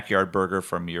it's a backyard burger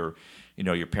from your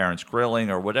parents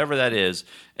grilling or whatever that is.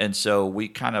 And so we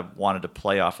kind of wanted to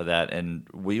play off of that, and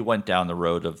we went down the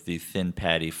road of the thin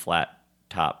patty flat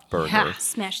top burger. Yeah.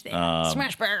 Smash that.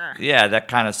 Smash burger. Yeah, that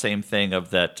kind of same thing of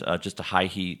that, just a high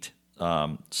heat,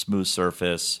 smooth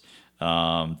surface.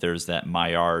 There's that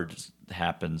Maillard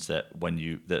happens that when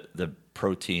the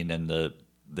protein and the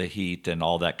heat and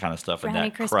all that kind of stuff and Brownie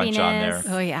that crunch on there.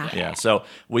 crispiness. Oh yeah. Yeah, so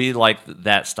we like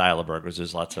that style of burgers.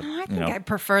 There's lots of, I think I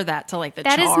prefer that to like the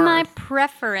That is charred. my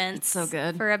preference so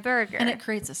good. for a burger. And it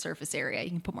creates a surface area. You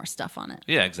can put more stuff on it.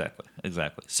 Yeah, exactly.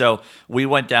 So we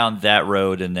went down that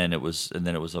road, and then it was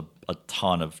a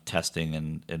ton of testing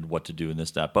and what to do and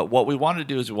this that. But what we wanted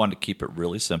to do is we wanted to keep it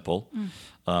really simple.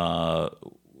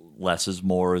 Less is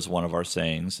more is one of our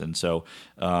sayings, and so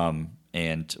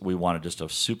and we wanted just a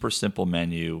super simple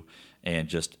menu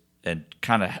and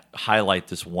kind of highlight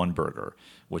this one burger,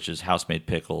 which is house-made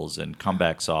pickles and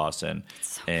comeback sauce and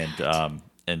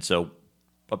so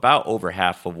about over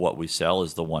half of what we sell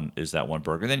is that one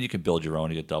burger. And then you can build your own.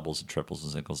 You get doubles and triples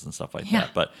and singles and stuff like Yeah.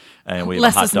 that. But we have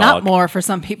Less a hot is dog. not more for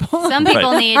some people. Some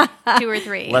people need 2 or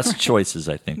 3. Less choices,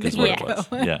 I think, is what it Yeah. was.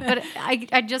 Yeah.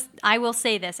 But I will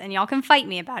say this, and y'all can fight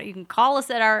me about it. You can call us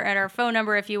at our phone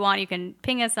number if you want. You can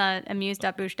ping us on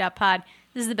amuse.boosh.pod.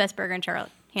 This is the best burger in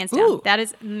Charlotte, hands down. Ooh. That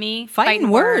is me Fighting fighting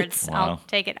words. words. Wow. I'll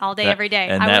take it all day, every day.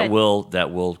 And I would.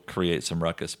 that will create some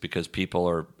ruckus because people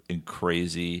are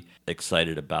crazy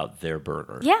excited about their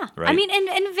burger. Yeah. Right? I mean,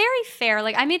 and very fair.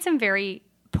 Like, I made some very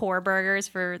poor burgers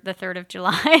for the 3rd of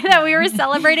July that we were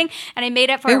celebrating, and I made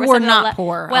up for They it. with were some of the not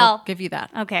poor. Well, I'll give you that.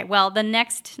 Okay. Well, the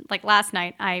next, last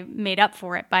night, I made up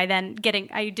for it by then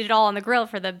I did it all on the grill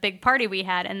for the big party we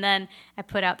had, and then I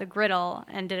put out the griddle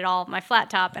and did it all my flat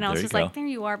top, and I was There you just go. like, there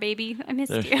you are, baby. I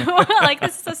missed you. Like,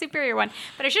 this is a superior one.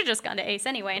 But I should have just gone to Ace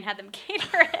anyway and had them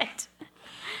cater it.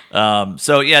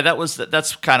 So yeah,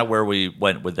 that's kind of where we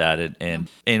went with that,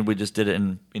 and we just did it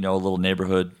in a little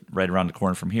neighborhood right around the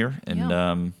corner from here,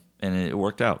 and it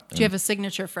worked out. Do you have a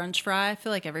signature French fry? I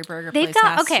feel like every burger They've place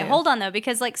got has to. hold on though,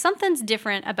 because something's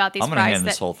different about these I'm gonna fries. hand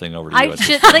that this whole thing over to I you.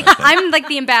 should I'm like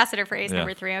the ambassador for Ace Yeah.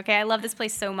 number 3. Okay, I love this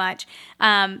place so much.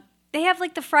 They have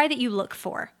like the fry that you look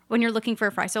for when you're looking for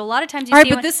a fry. So a lot of times you All right,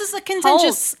 see but one- this is a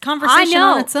contentious Hold. conversation I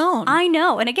know, on its own. I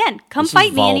know. And again, come This is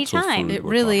fight me volatile anytime. food It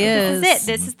we're really talking about. is. This is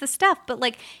it. This is the stuff. But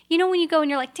like, when you go and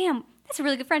you're like, damn, that's a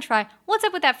really good French fry. What's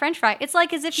up with that French fry? It's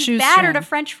like as if you Shoestring. battered a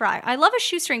French fry. I love a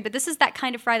shoestring, but this is that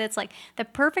kind of fry that's like the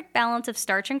perfect balance of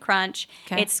starch and crunch.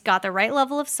 Okay. It's got the right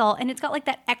level of salt, and it's got like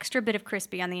that extra bit of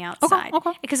crispy on the outside.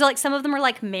 okay. Because like some of them are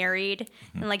like married,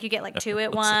 and like you get like 2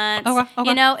 at once.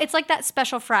 Okay. It's like that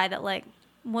special fry that like,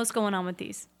 what's going on with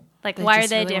these? Like, They why are just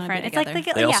they really wanna be different? It's like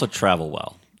together. They also travel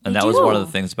well, and They that was one of do.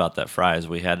 the things about that fry is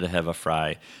we had to have a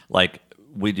fry. Like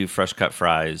we do fresh cut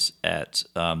fries at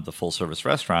the full service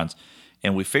restaurants,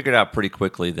 and we figured out pretty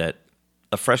quickly that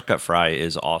a fresh cut fry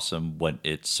is awesome when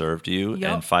it's served to you,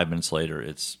 Yep. and 5 minutes later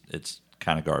it's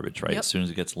kind of garbage, right? Yep. As soon as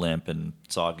it gets limp and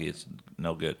soggy, it's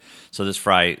no good. So this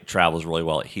fry travels really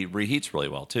well. It reheats really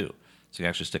well too, so you can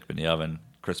actually stick them in the oven,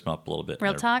 crisp them up a little bit.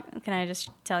 Real They're- talk, can I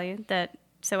just tell you that?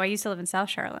 So I used to live in South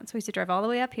Charlotte, so we used to drive all the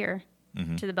way up here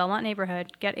to the Belmont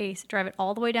neighborhood, get Ace, drive it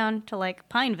all the way down to like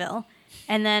Pineville,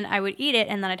 and then I would eat it,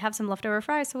 and then I'd have some leftover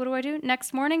fries. So what do I do?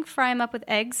 Next morning, fry them up with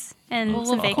eggs and Well,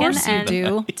 some of bacon, course you and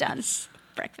do. done.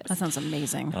 Breakfast. That sounds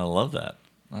amazing. I love that.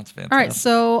 That's fantastic. All right,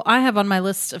 so I have on my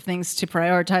list of things to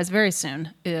prioritize very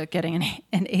soon getting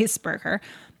an Ace burger.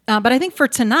 But I think for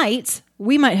tonight,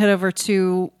 we might head over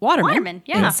to Waterman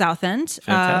yeah. in South End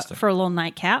Fantastic. for a little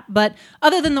nightcap. But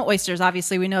other than the oysters,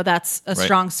 obviously, we know that's a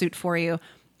strong suit for you.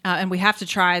 and we have to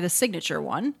try the signature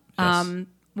one. Yes.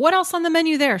 What else on the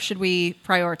menu there should we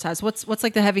prioritize? What's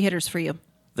like the heavy hitters for you?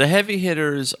 The heavy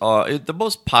hitters are the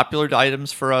most popular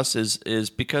items for us is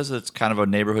because it's kind of a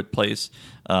neighborhood place.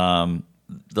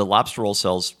 The lobster roll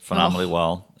sells phenomenally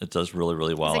well. It does really,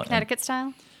 really well. Is it Connecticut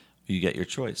style? You get your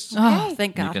choice. Oh,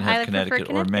 thank God. You can I have prefer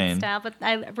Connecticut or Maine. style, but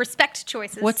I respect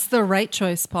choices. What's the right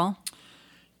choice, Paul?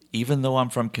 Even though I'm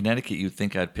from Connecticut, you'd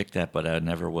think I'd pick that, but I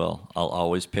never will. I'll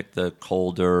always pick the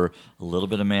colder, a little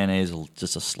bit of mayonnaise,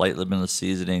 just a slight little bit of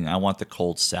seasoning. I want the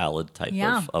cold salad type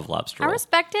of lobster I roll.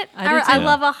 respect it. I do I too.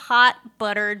 love a hot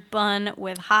buttered bun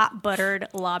with hot buttered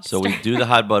lobster. So we do the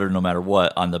hot butter no matter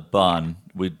what on the bun.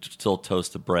 We still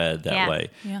toast the bread that Yeah. way.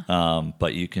 Yeah.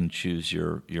 But you can choose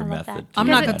your love method. that. I'm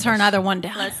Yeah, not but- going to turn either one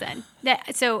down. Listen,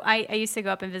 so I used to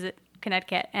go up and visit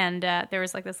Connecticut, and there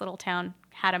was like this little town,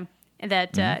 Haddam,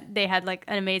 that they had like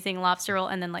an amazing lobster roll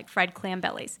and then like fried clam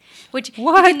bellies, which you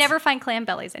What? can never find clam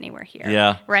bellies anywhere here.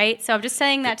 Yeah. Right? So I'm just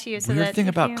saying that to you. So Weird that thing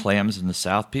if about you- clams in the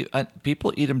South,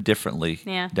 people eat them differently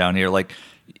Yeah. down here. Like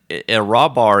a raw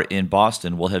bar in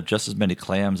Boston will have just as many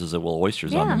clams as it will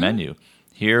oysters on the menu.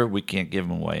 Here, we can't give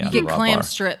them away on You the get raw clam bar.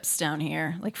 strips down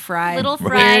here, like fried, Little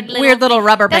fried, weird little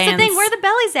rubber That's bands. the thing. Where are the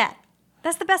bellies at?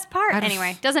 That's the best part. I'd-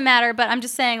 Anyway, doesn't matter. But I'm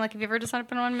just saying, like, if you ever just want to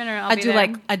put in 1 minute, I'll I be do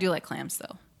there. I do like clams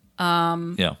though.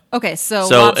 Yeah. Okay, so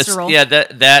So lobster it's roll.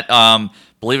 that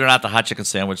believe it or not, the hot chicken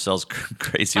sandwich sells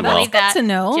crazy I well. believe that. to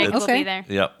know. Jake will Okay. be there.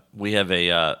 Yep, we have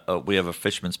a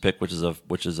fisherman's pick, which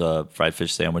is a fried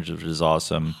fish sandwich, which is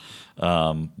awesome.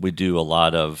 We do a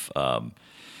lot of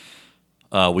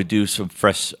we do some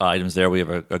fresh items there. We have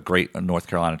a great North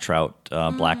Carolina trout,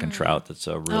 blackened trout. That's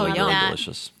really yum. really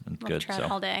delicious and Love good. trout So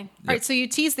all day. All right, so you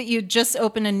teased that you just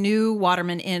opened a new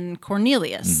Waterman in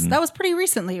Cornelius. That was pretty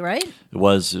recently, right? it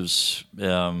was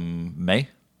May.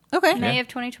 Okay. May of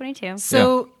 2022.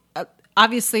 So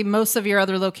obviously, most of your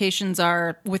other locations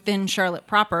are within Charlotte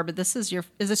proper, but is this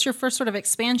your first sort of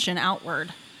expansion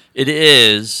outward? It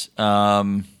is.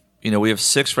 We have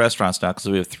 6 restaurants now because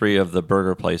we have 3 of the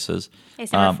burger places.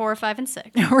 Case number 4, 5, and 6.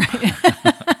 Right.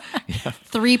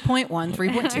 3.1,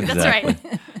 3.2. That's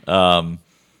right.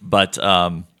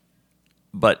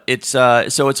 But it's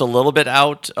so it's a little bit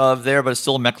out of there, but it's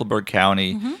still in Mecklenburg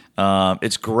County.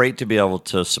 It's great to be able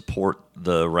to support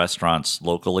the restaurants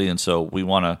locally, and so we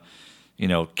want to,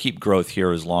 keep growth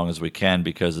here as long as we can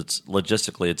because it's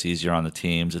logistically it's easier on the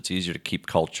teams. It's easier to keep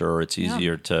culture. It's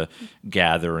easier to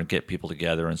gather and get people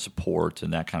together and support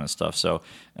and that kind of stuff. So,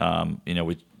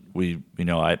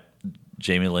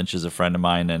 Jamie Lynch is a friend of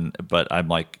mine, but I'm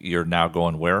like, you're now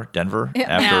going where? Denver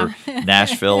after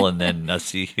Nashville, and then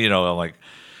I'm like,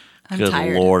 good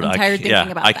tired. Lord, I'm tired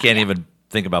thinking about I that. can't even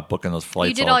think about booking those flights.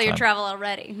 You did all all the your time. travel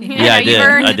already. Yeah, I You've did.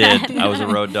 earned I did. that. I was a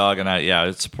road dog, and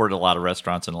I supported a lot of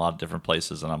restaurants in a lot of different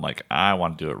places, and I'm like, I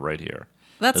want to do it right here.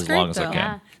 That's as great, long as though. I can.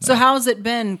 Yeah. So how has it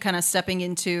been kind of stepping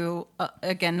into,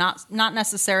 again, not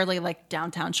necessarily like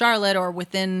downtown Charlotte or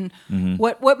within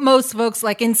what most folks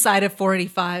like inside of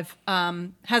 485?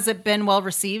 Has it been well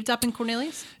received up in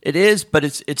Cornelius? It is, but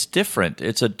it's different.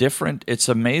 It's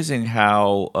amazing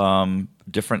how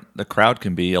different the crowd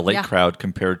can be, a lake Yeah. crowd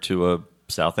compared to a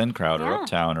South End crowd or Yeah.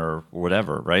 uptown or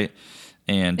whatever, right?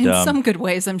 And In some good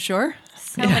ways, I'm sure.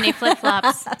 So many flip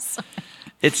flops.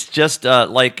 it's just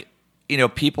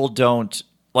people don't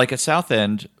like at South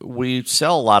End. We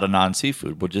sell a lot of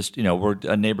non-seafood. We're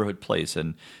a neighborhood place,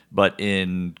 but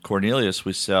in Cornelius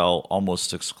we sell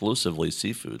almost exclusively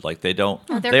seafood. Like they don't.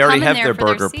 they're They already coming have there their for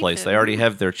their burger place. They seafood. already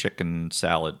have their chicken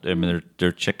salad. I mean,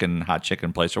 their hot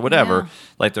chicken place or whatever. Yeah.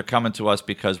 Like they're coming to us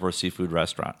because we're a seafood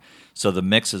restaurant. So the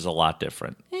mix is a lot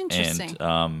different. Interesting.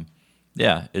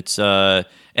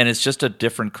 And it's just a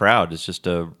different crowd. It's just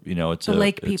it's The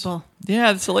lake it's- people.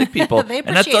 Yeah, it's the lake people, They and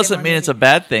that appreciate it doesn't more mean than it's we a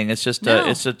bad thing. It's just No.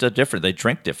 it's just a different. They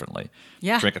drink differently.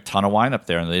 Yeah. Drink a ton of wine up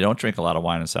there, and they don't drink a lot of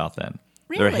wine in South End.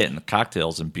 They're Really? hitting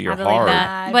cocktails and beer I believe hard.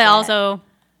 that. I But bet. also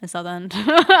the South End.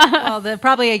 Well,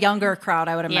 probably a younger crowd,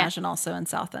 I would Yeah. imagine, also in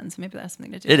South End. So maybe that's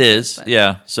something to do. It with is, but-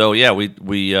 yeah. So yeah,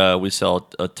 we sell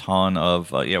a ton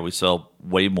of we sell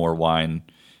way more wine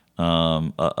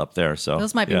up there. So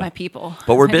Those might be yeah. my people.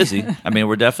 But we're busy. I mean,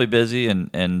 we're definitely busy, and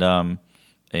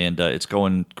it's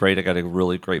going great. I got a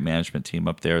really great management team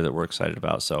up there that we're excited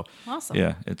about. So Awesome.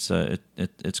 yeah, it's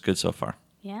good so far.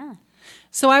 Yeah.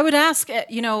 So I would ask,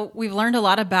 we've learned a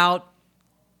lot about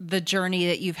the journey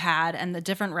that you've had and the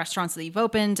different restaurants that you've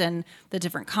opened and the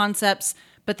different concepts.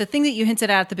 But the thing that you hinted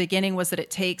at the beginning was that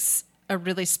it takes a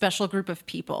really special group of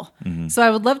people. So I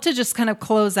would love to just kind of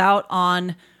close out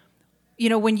on,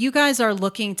 when you guys are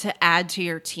looking to add to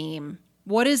your team,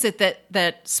 What is it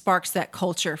that sparks that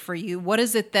culture for you? What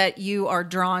is it that you are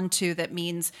drawn to that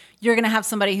means you're going to have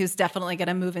somebody who's definitely going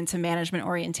to move into management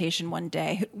orientation one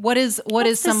day? What is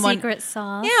someone? Secret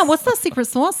sauce? Yeah, what's the secret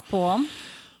sauce, Paul?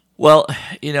 Well,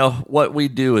 what we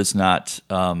do is not,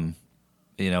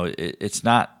 it's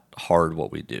not hard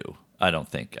what we do. I don't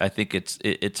think. I think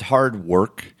it's hard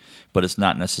work, but it's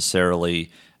not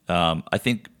necessarily. I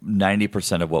think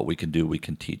 90% of what we can do, we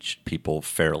can teach people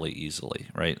fairly easily,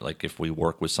 right? Like if we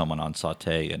work with someone on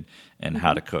sauté and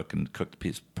how to cook and cook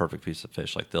the perfect piece of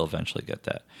fish, like they'll eventually get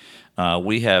that.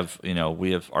 We have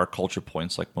our culture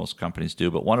points like most companies do,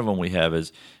 but one of them we have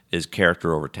is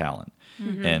character over talent.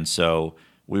 Mm-hmm. And so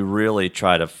we really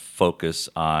try to focus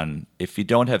on, if you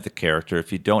don't have the character,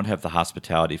 if you don't have the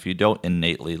hospitality, if you don't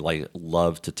innately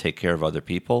love to take care of other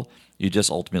people, you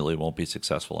just ultimately won't be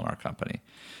successful in our company.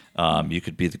 You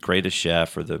could be the greatest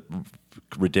chef or the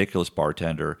ridiculous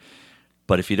bartender,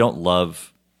 but if you don't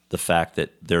love the fact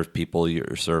that there's people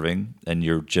you're serving and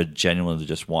you're genuinely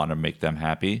just want to make them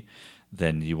happy,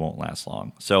 then you won't last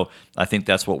long. So I think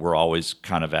that's what we're always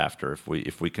kind of after.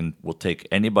 If we can, we'll take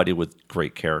anybody with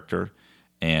great character,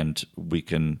 and we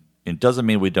can. It doesn't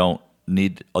mean we don't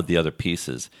need the other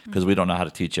pieces because we don't know how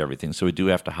to teach everything. So we do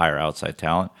have to hire outside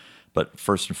talent. But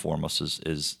first and foremost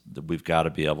is that we've got to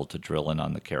be able to drill in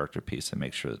on the character piece and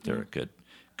make sure that they're a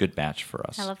good match for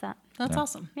us. I love that. That's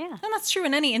awesome. Yeah. And that's true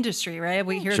in any industry, right?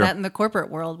 We hear Sure. that in the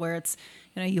corporate world where it's,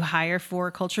 you hire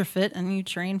for culture fit and you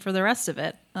train for the rest of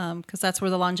it, because that's where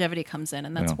the longevity comes in.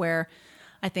 And that's where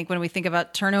I think when we think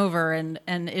about turnover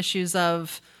and issues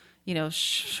of,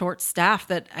 short staff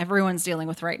that everyone's dealing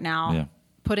with right now,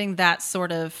 putting that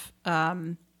sort of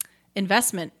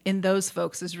investment in those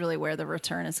folks is really where the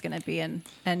return is going to be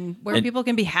and where people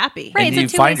can be happy. Right. And It's a you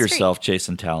two-way find street. yourself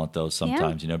chasing talent though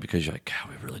sometimes, because you're like, God,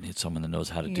 we really need someone that knows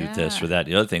how to do this or that,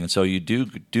 the other thing. And so you do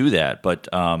that, but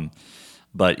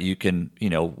you can,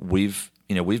 we've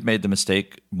made the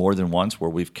mistake more than once where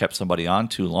we've kept somebody on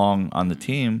too long on the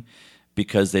team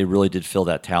because they really did fill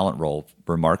that talent role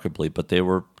remarkably, but they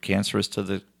were cancerous to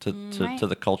the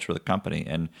culture of the company.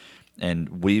 And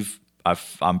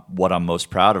what I'm most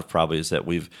proud of probably is that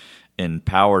we've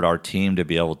empowered our team to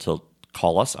be able to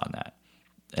call us on that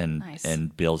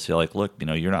and be able to say, like, look,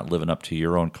 you're not living up to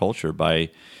your own culture by,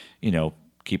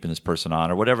 keeping this person on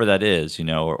or whatever that is,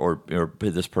 or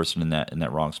put this person in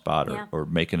that wrong spot or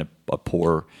making a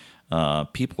poor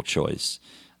people choice.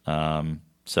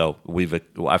 So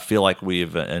I feel like we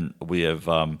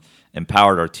have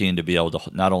empowered our team to be able to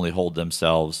not only hold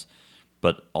themselves,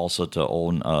 but also to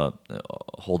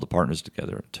hold the partners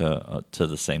together to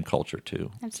the same culture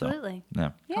too. Absolutely. So,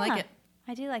 Yeah, I like it.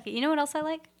 I do like it. You know what else I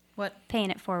like? What?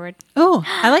 Paying it forward. Oh,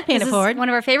 I like paying This it is forward. one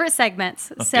of our favorite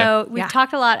segments. So we've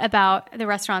talked a lot about the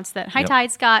restaurants that High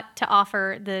Tide's got to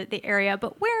offer the area,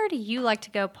 but where do you like to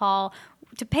go, Paul,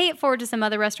 to pay it forward to some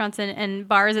other restaurants and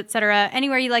bars, et cetera,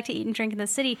 anywhere you like to eat and drink in the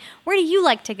city? Where do you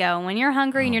like to go when you're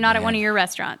hungry and you're not at one of your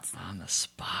restaurants? on the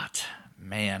spot,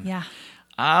 man. Yeah.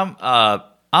 I'm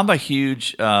a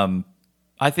huge.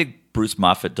 I think Bruce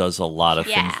Moffat does a lot of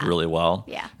things really well.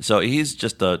 Yeah. So he's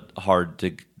just hard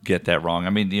to get that wrong. I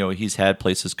mean, he's had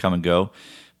places come and go,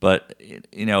 but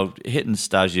hitting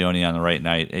Stagioni on the right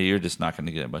night, you're just not going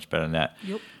to get it much better than that.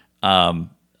 Yep.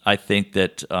 I think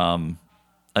that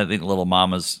Little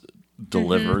Mama's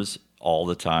delivers all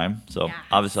the time. So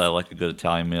obviously, I like a good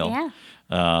Italian meal. Yeah.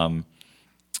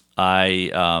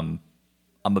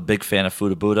 I'm a big fan of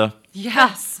Fuda Buddha.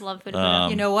 Yes. Love food.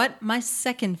 You know what? My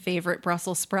second favorite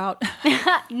Brussels sprout.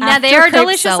 Now, they after are Crepe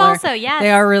delicious Cellar. also, yes.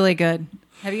 They are really good.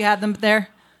 Have you had them there?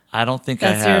 I don't think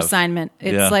I That's have. your assignment.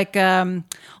 It's like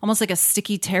almost like a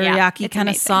sticky teriyaki it's kind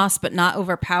of amazing. sauce, but not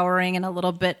overpowering, and a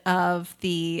little bit of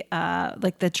the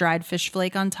like the dried fish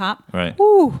flake on top. Right.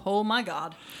 Ooh, oh my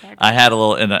God. I had a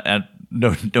little, and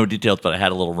no details, but I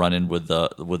had a little run-in with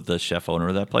the chef owner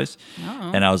of that place,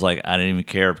 and I was like, I didn't even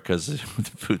care because the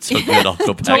food's so good. I'll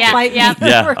go back. Fight me.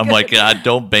 Yeah, We're I'm good. like,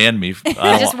 don't ban me.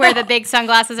 Just wear the big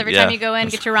sunglasses every time you go in,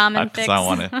 get your ramen fix. I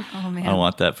want it. Oh man. I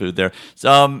want that food there.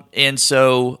 So,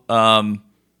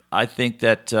 I think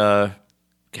that,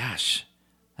 gosh,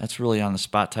 that's really on the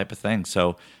spot type of thing.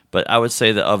 So, but I would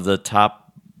say that of the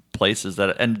top places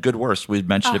and good worst, we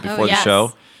mentioned it before the yes.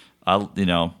 show.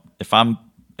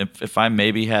 If I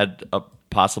maybe had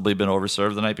possibly been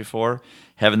overserved the night before,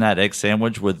 having that egg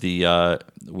sandwich with the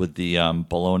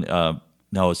bologna,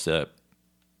 it's a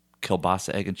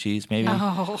kielbasa egg and cheese, maybe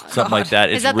something like that.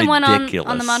 It's Is that the ridiculous.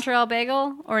 one on the Montreal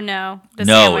bagel or no? The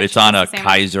No, sandwich. it's on a It's the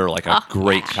sandwich. Kaiser, like a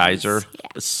great yes. Kaiser.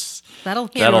 Yes. That'll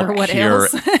That'll what cure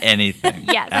ails. anything.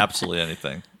 Yes. Absolutely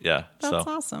anything. Yeah. That's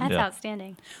awesome. That's Yeah.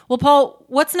 outstanding. Well, Paul,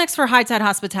 what's next for High Tide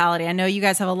Hospitality? I know you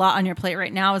guys have a lot on your plate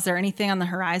right now. Is there anything on the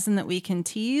horizon that we can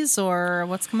tease, or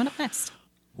what's coming up next?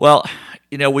 Well,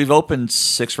 we've opened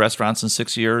 6 restaurants in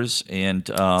 6 years, and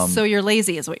So you're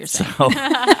lazy, is what you're saying.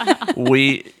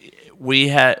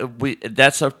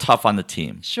 that's tough on the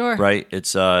team. Sure. Right.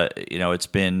 It's it's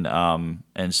been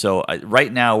and so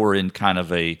right now we're in kind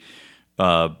of a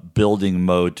building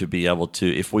mode to be able to,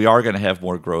 if we are going to have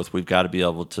more growth, we've got to be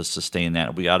able to sustain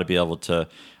that. We got to be able to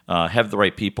have the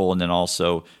right people, and then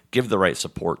also give the right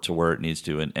support to where it needs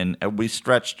to. And we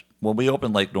stretched when we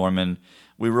opened Lake Norman.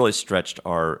 We really stretched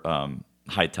our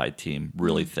High Tide team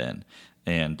really thin.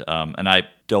 And I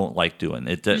don't like doing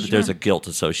it. There's a guilt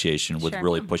association with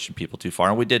really pushing people too far,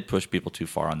 and we did push people too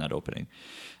far on that opening.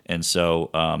 And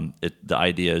so the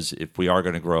idea is, if we are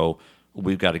going to grow,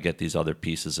 we've got to get these other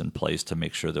pieces in place to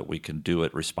make sure that we can do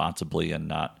it responsibly and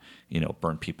not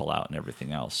burn people out and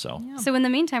everything else. So in the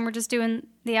meantime, we're just doing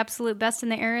the absolute best in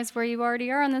the areas where you already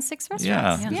are on the 6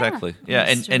 restaurants. yeah, exactly. Yeah,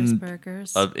 Oysters,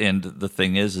 burgers. And the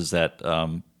thing is that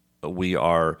we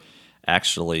are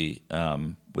actually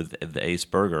with the Ace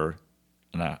Burger,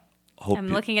 and I hope I'm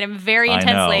looking at him very I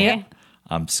intensely. know.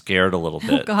 I'm scared a little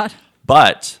bit. Oh, God.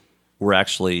 But we're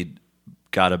actually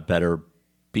got a better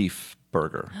beef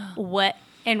burger What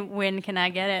and when can I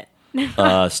get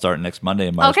it? starting next Monday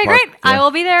in Myers Okay, Park. great. I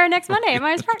will be there next Monday at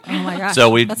Myers Park. Oh my gosh. So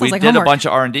we That sounds like did homework. a bunch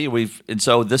of R&D. And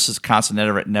so this is constant,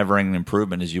 never-ending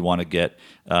improvement. Is you want to get,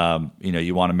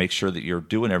 you want to make sure that you're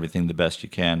doing everything the best you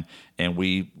can. And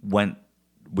we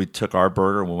took our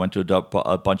burger and we went to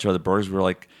a bunch of other burgers. We were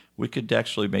like, we could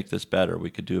actually make this better.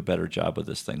 We could do a better job with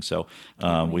this thing. So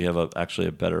we have actually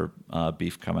a better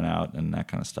beef coming out and that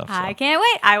kind of stuff. So. I can't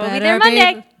wait. I will be Better there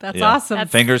Monday. babe. That's Yeah. awesome.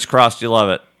 Fingers crossed you love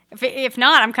it. If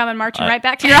not, I'm coming marching right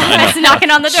back to your office and knocking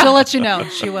on the door. She'll let you know.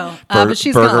 She will. But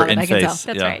she's going to Burger love it. in I can tell. face.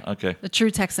 That's yeah, right. Okay. The true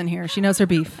Texan here. She knows her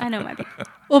beef. I know my beef.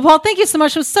 Well, Paul, thank you so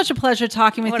much. It was such a pleasure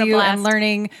talking with What a you and blast.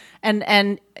 learning.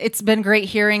 And it's been great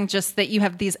hearing just that you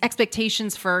have these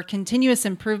expectations for continuous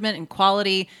improvement and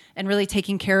quality and really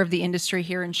taking care of the industry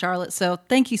here in Charlotte. So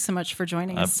thank you so much for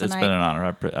joining us It's tonight. been an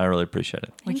honor. I really appreciate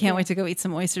it. We can't wait to go eat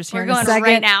some oysters here We're in a going second.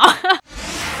 right now.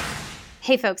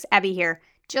 Hey folks, Abby here.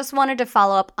 Just wanted to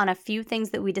follow up on a few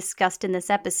things that we discussed in this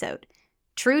episode.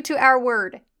 True to our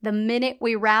word, the minute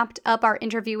we wrapped up our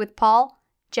interview with Paul,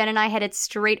 Jen and I headed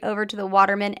straight over to the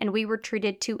Waterman, and we were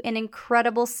treated to an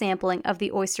incredible sampling of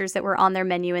the oysters that were on their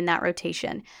menu in that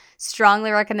rotation.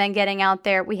 Strongly recommend getting out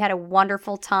there. We had a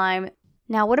wonderful time.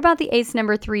 Now, what about the Ace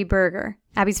No. 3 burger?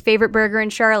 Abby's favorite burger in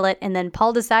Charlotte, and then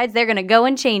Paul decides they're going to go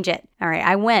and change it. All right,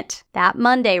 I went. That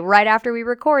Monday, right after we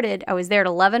recorded, I was there at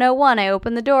 11:01. I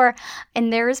opened the door,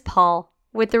 and there is Paul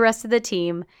with the rest of the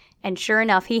team. And sure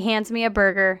enough, he hands me a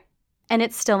burger, and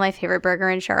it's still my favorite burger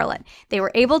in Charlotte. They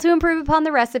were able to improve upon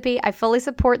the recipe. I fully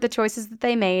support the choices that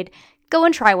they made. Go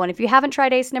and try one. If you haven't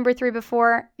tried Ace No. 3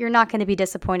 before, you're not going to be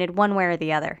disappointed one way or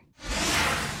the other.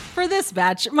 For this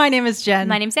batch, my name is Jen.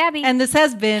 My name's Abby. And this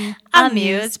has been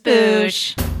Amuse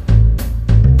Bouche.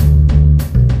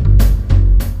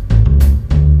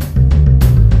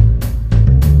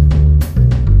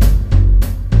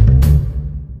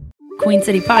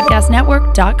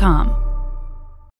 QueenCityPodcastNetwork.com.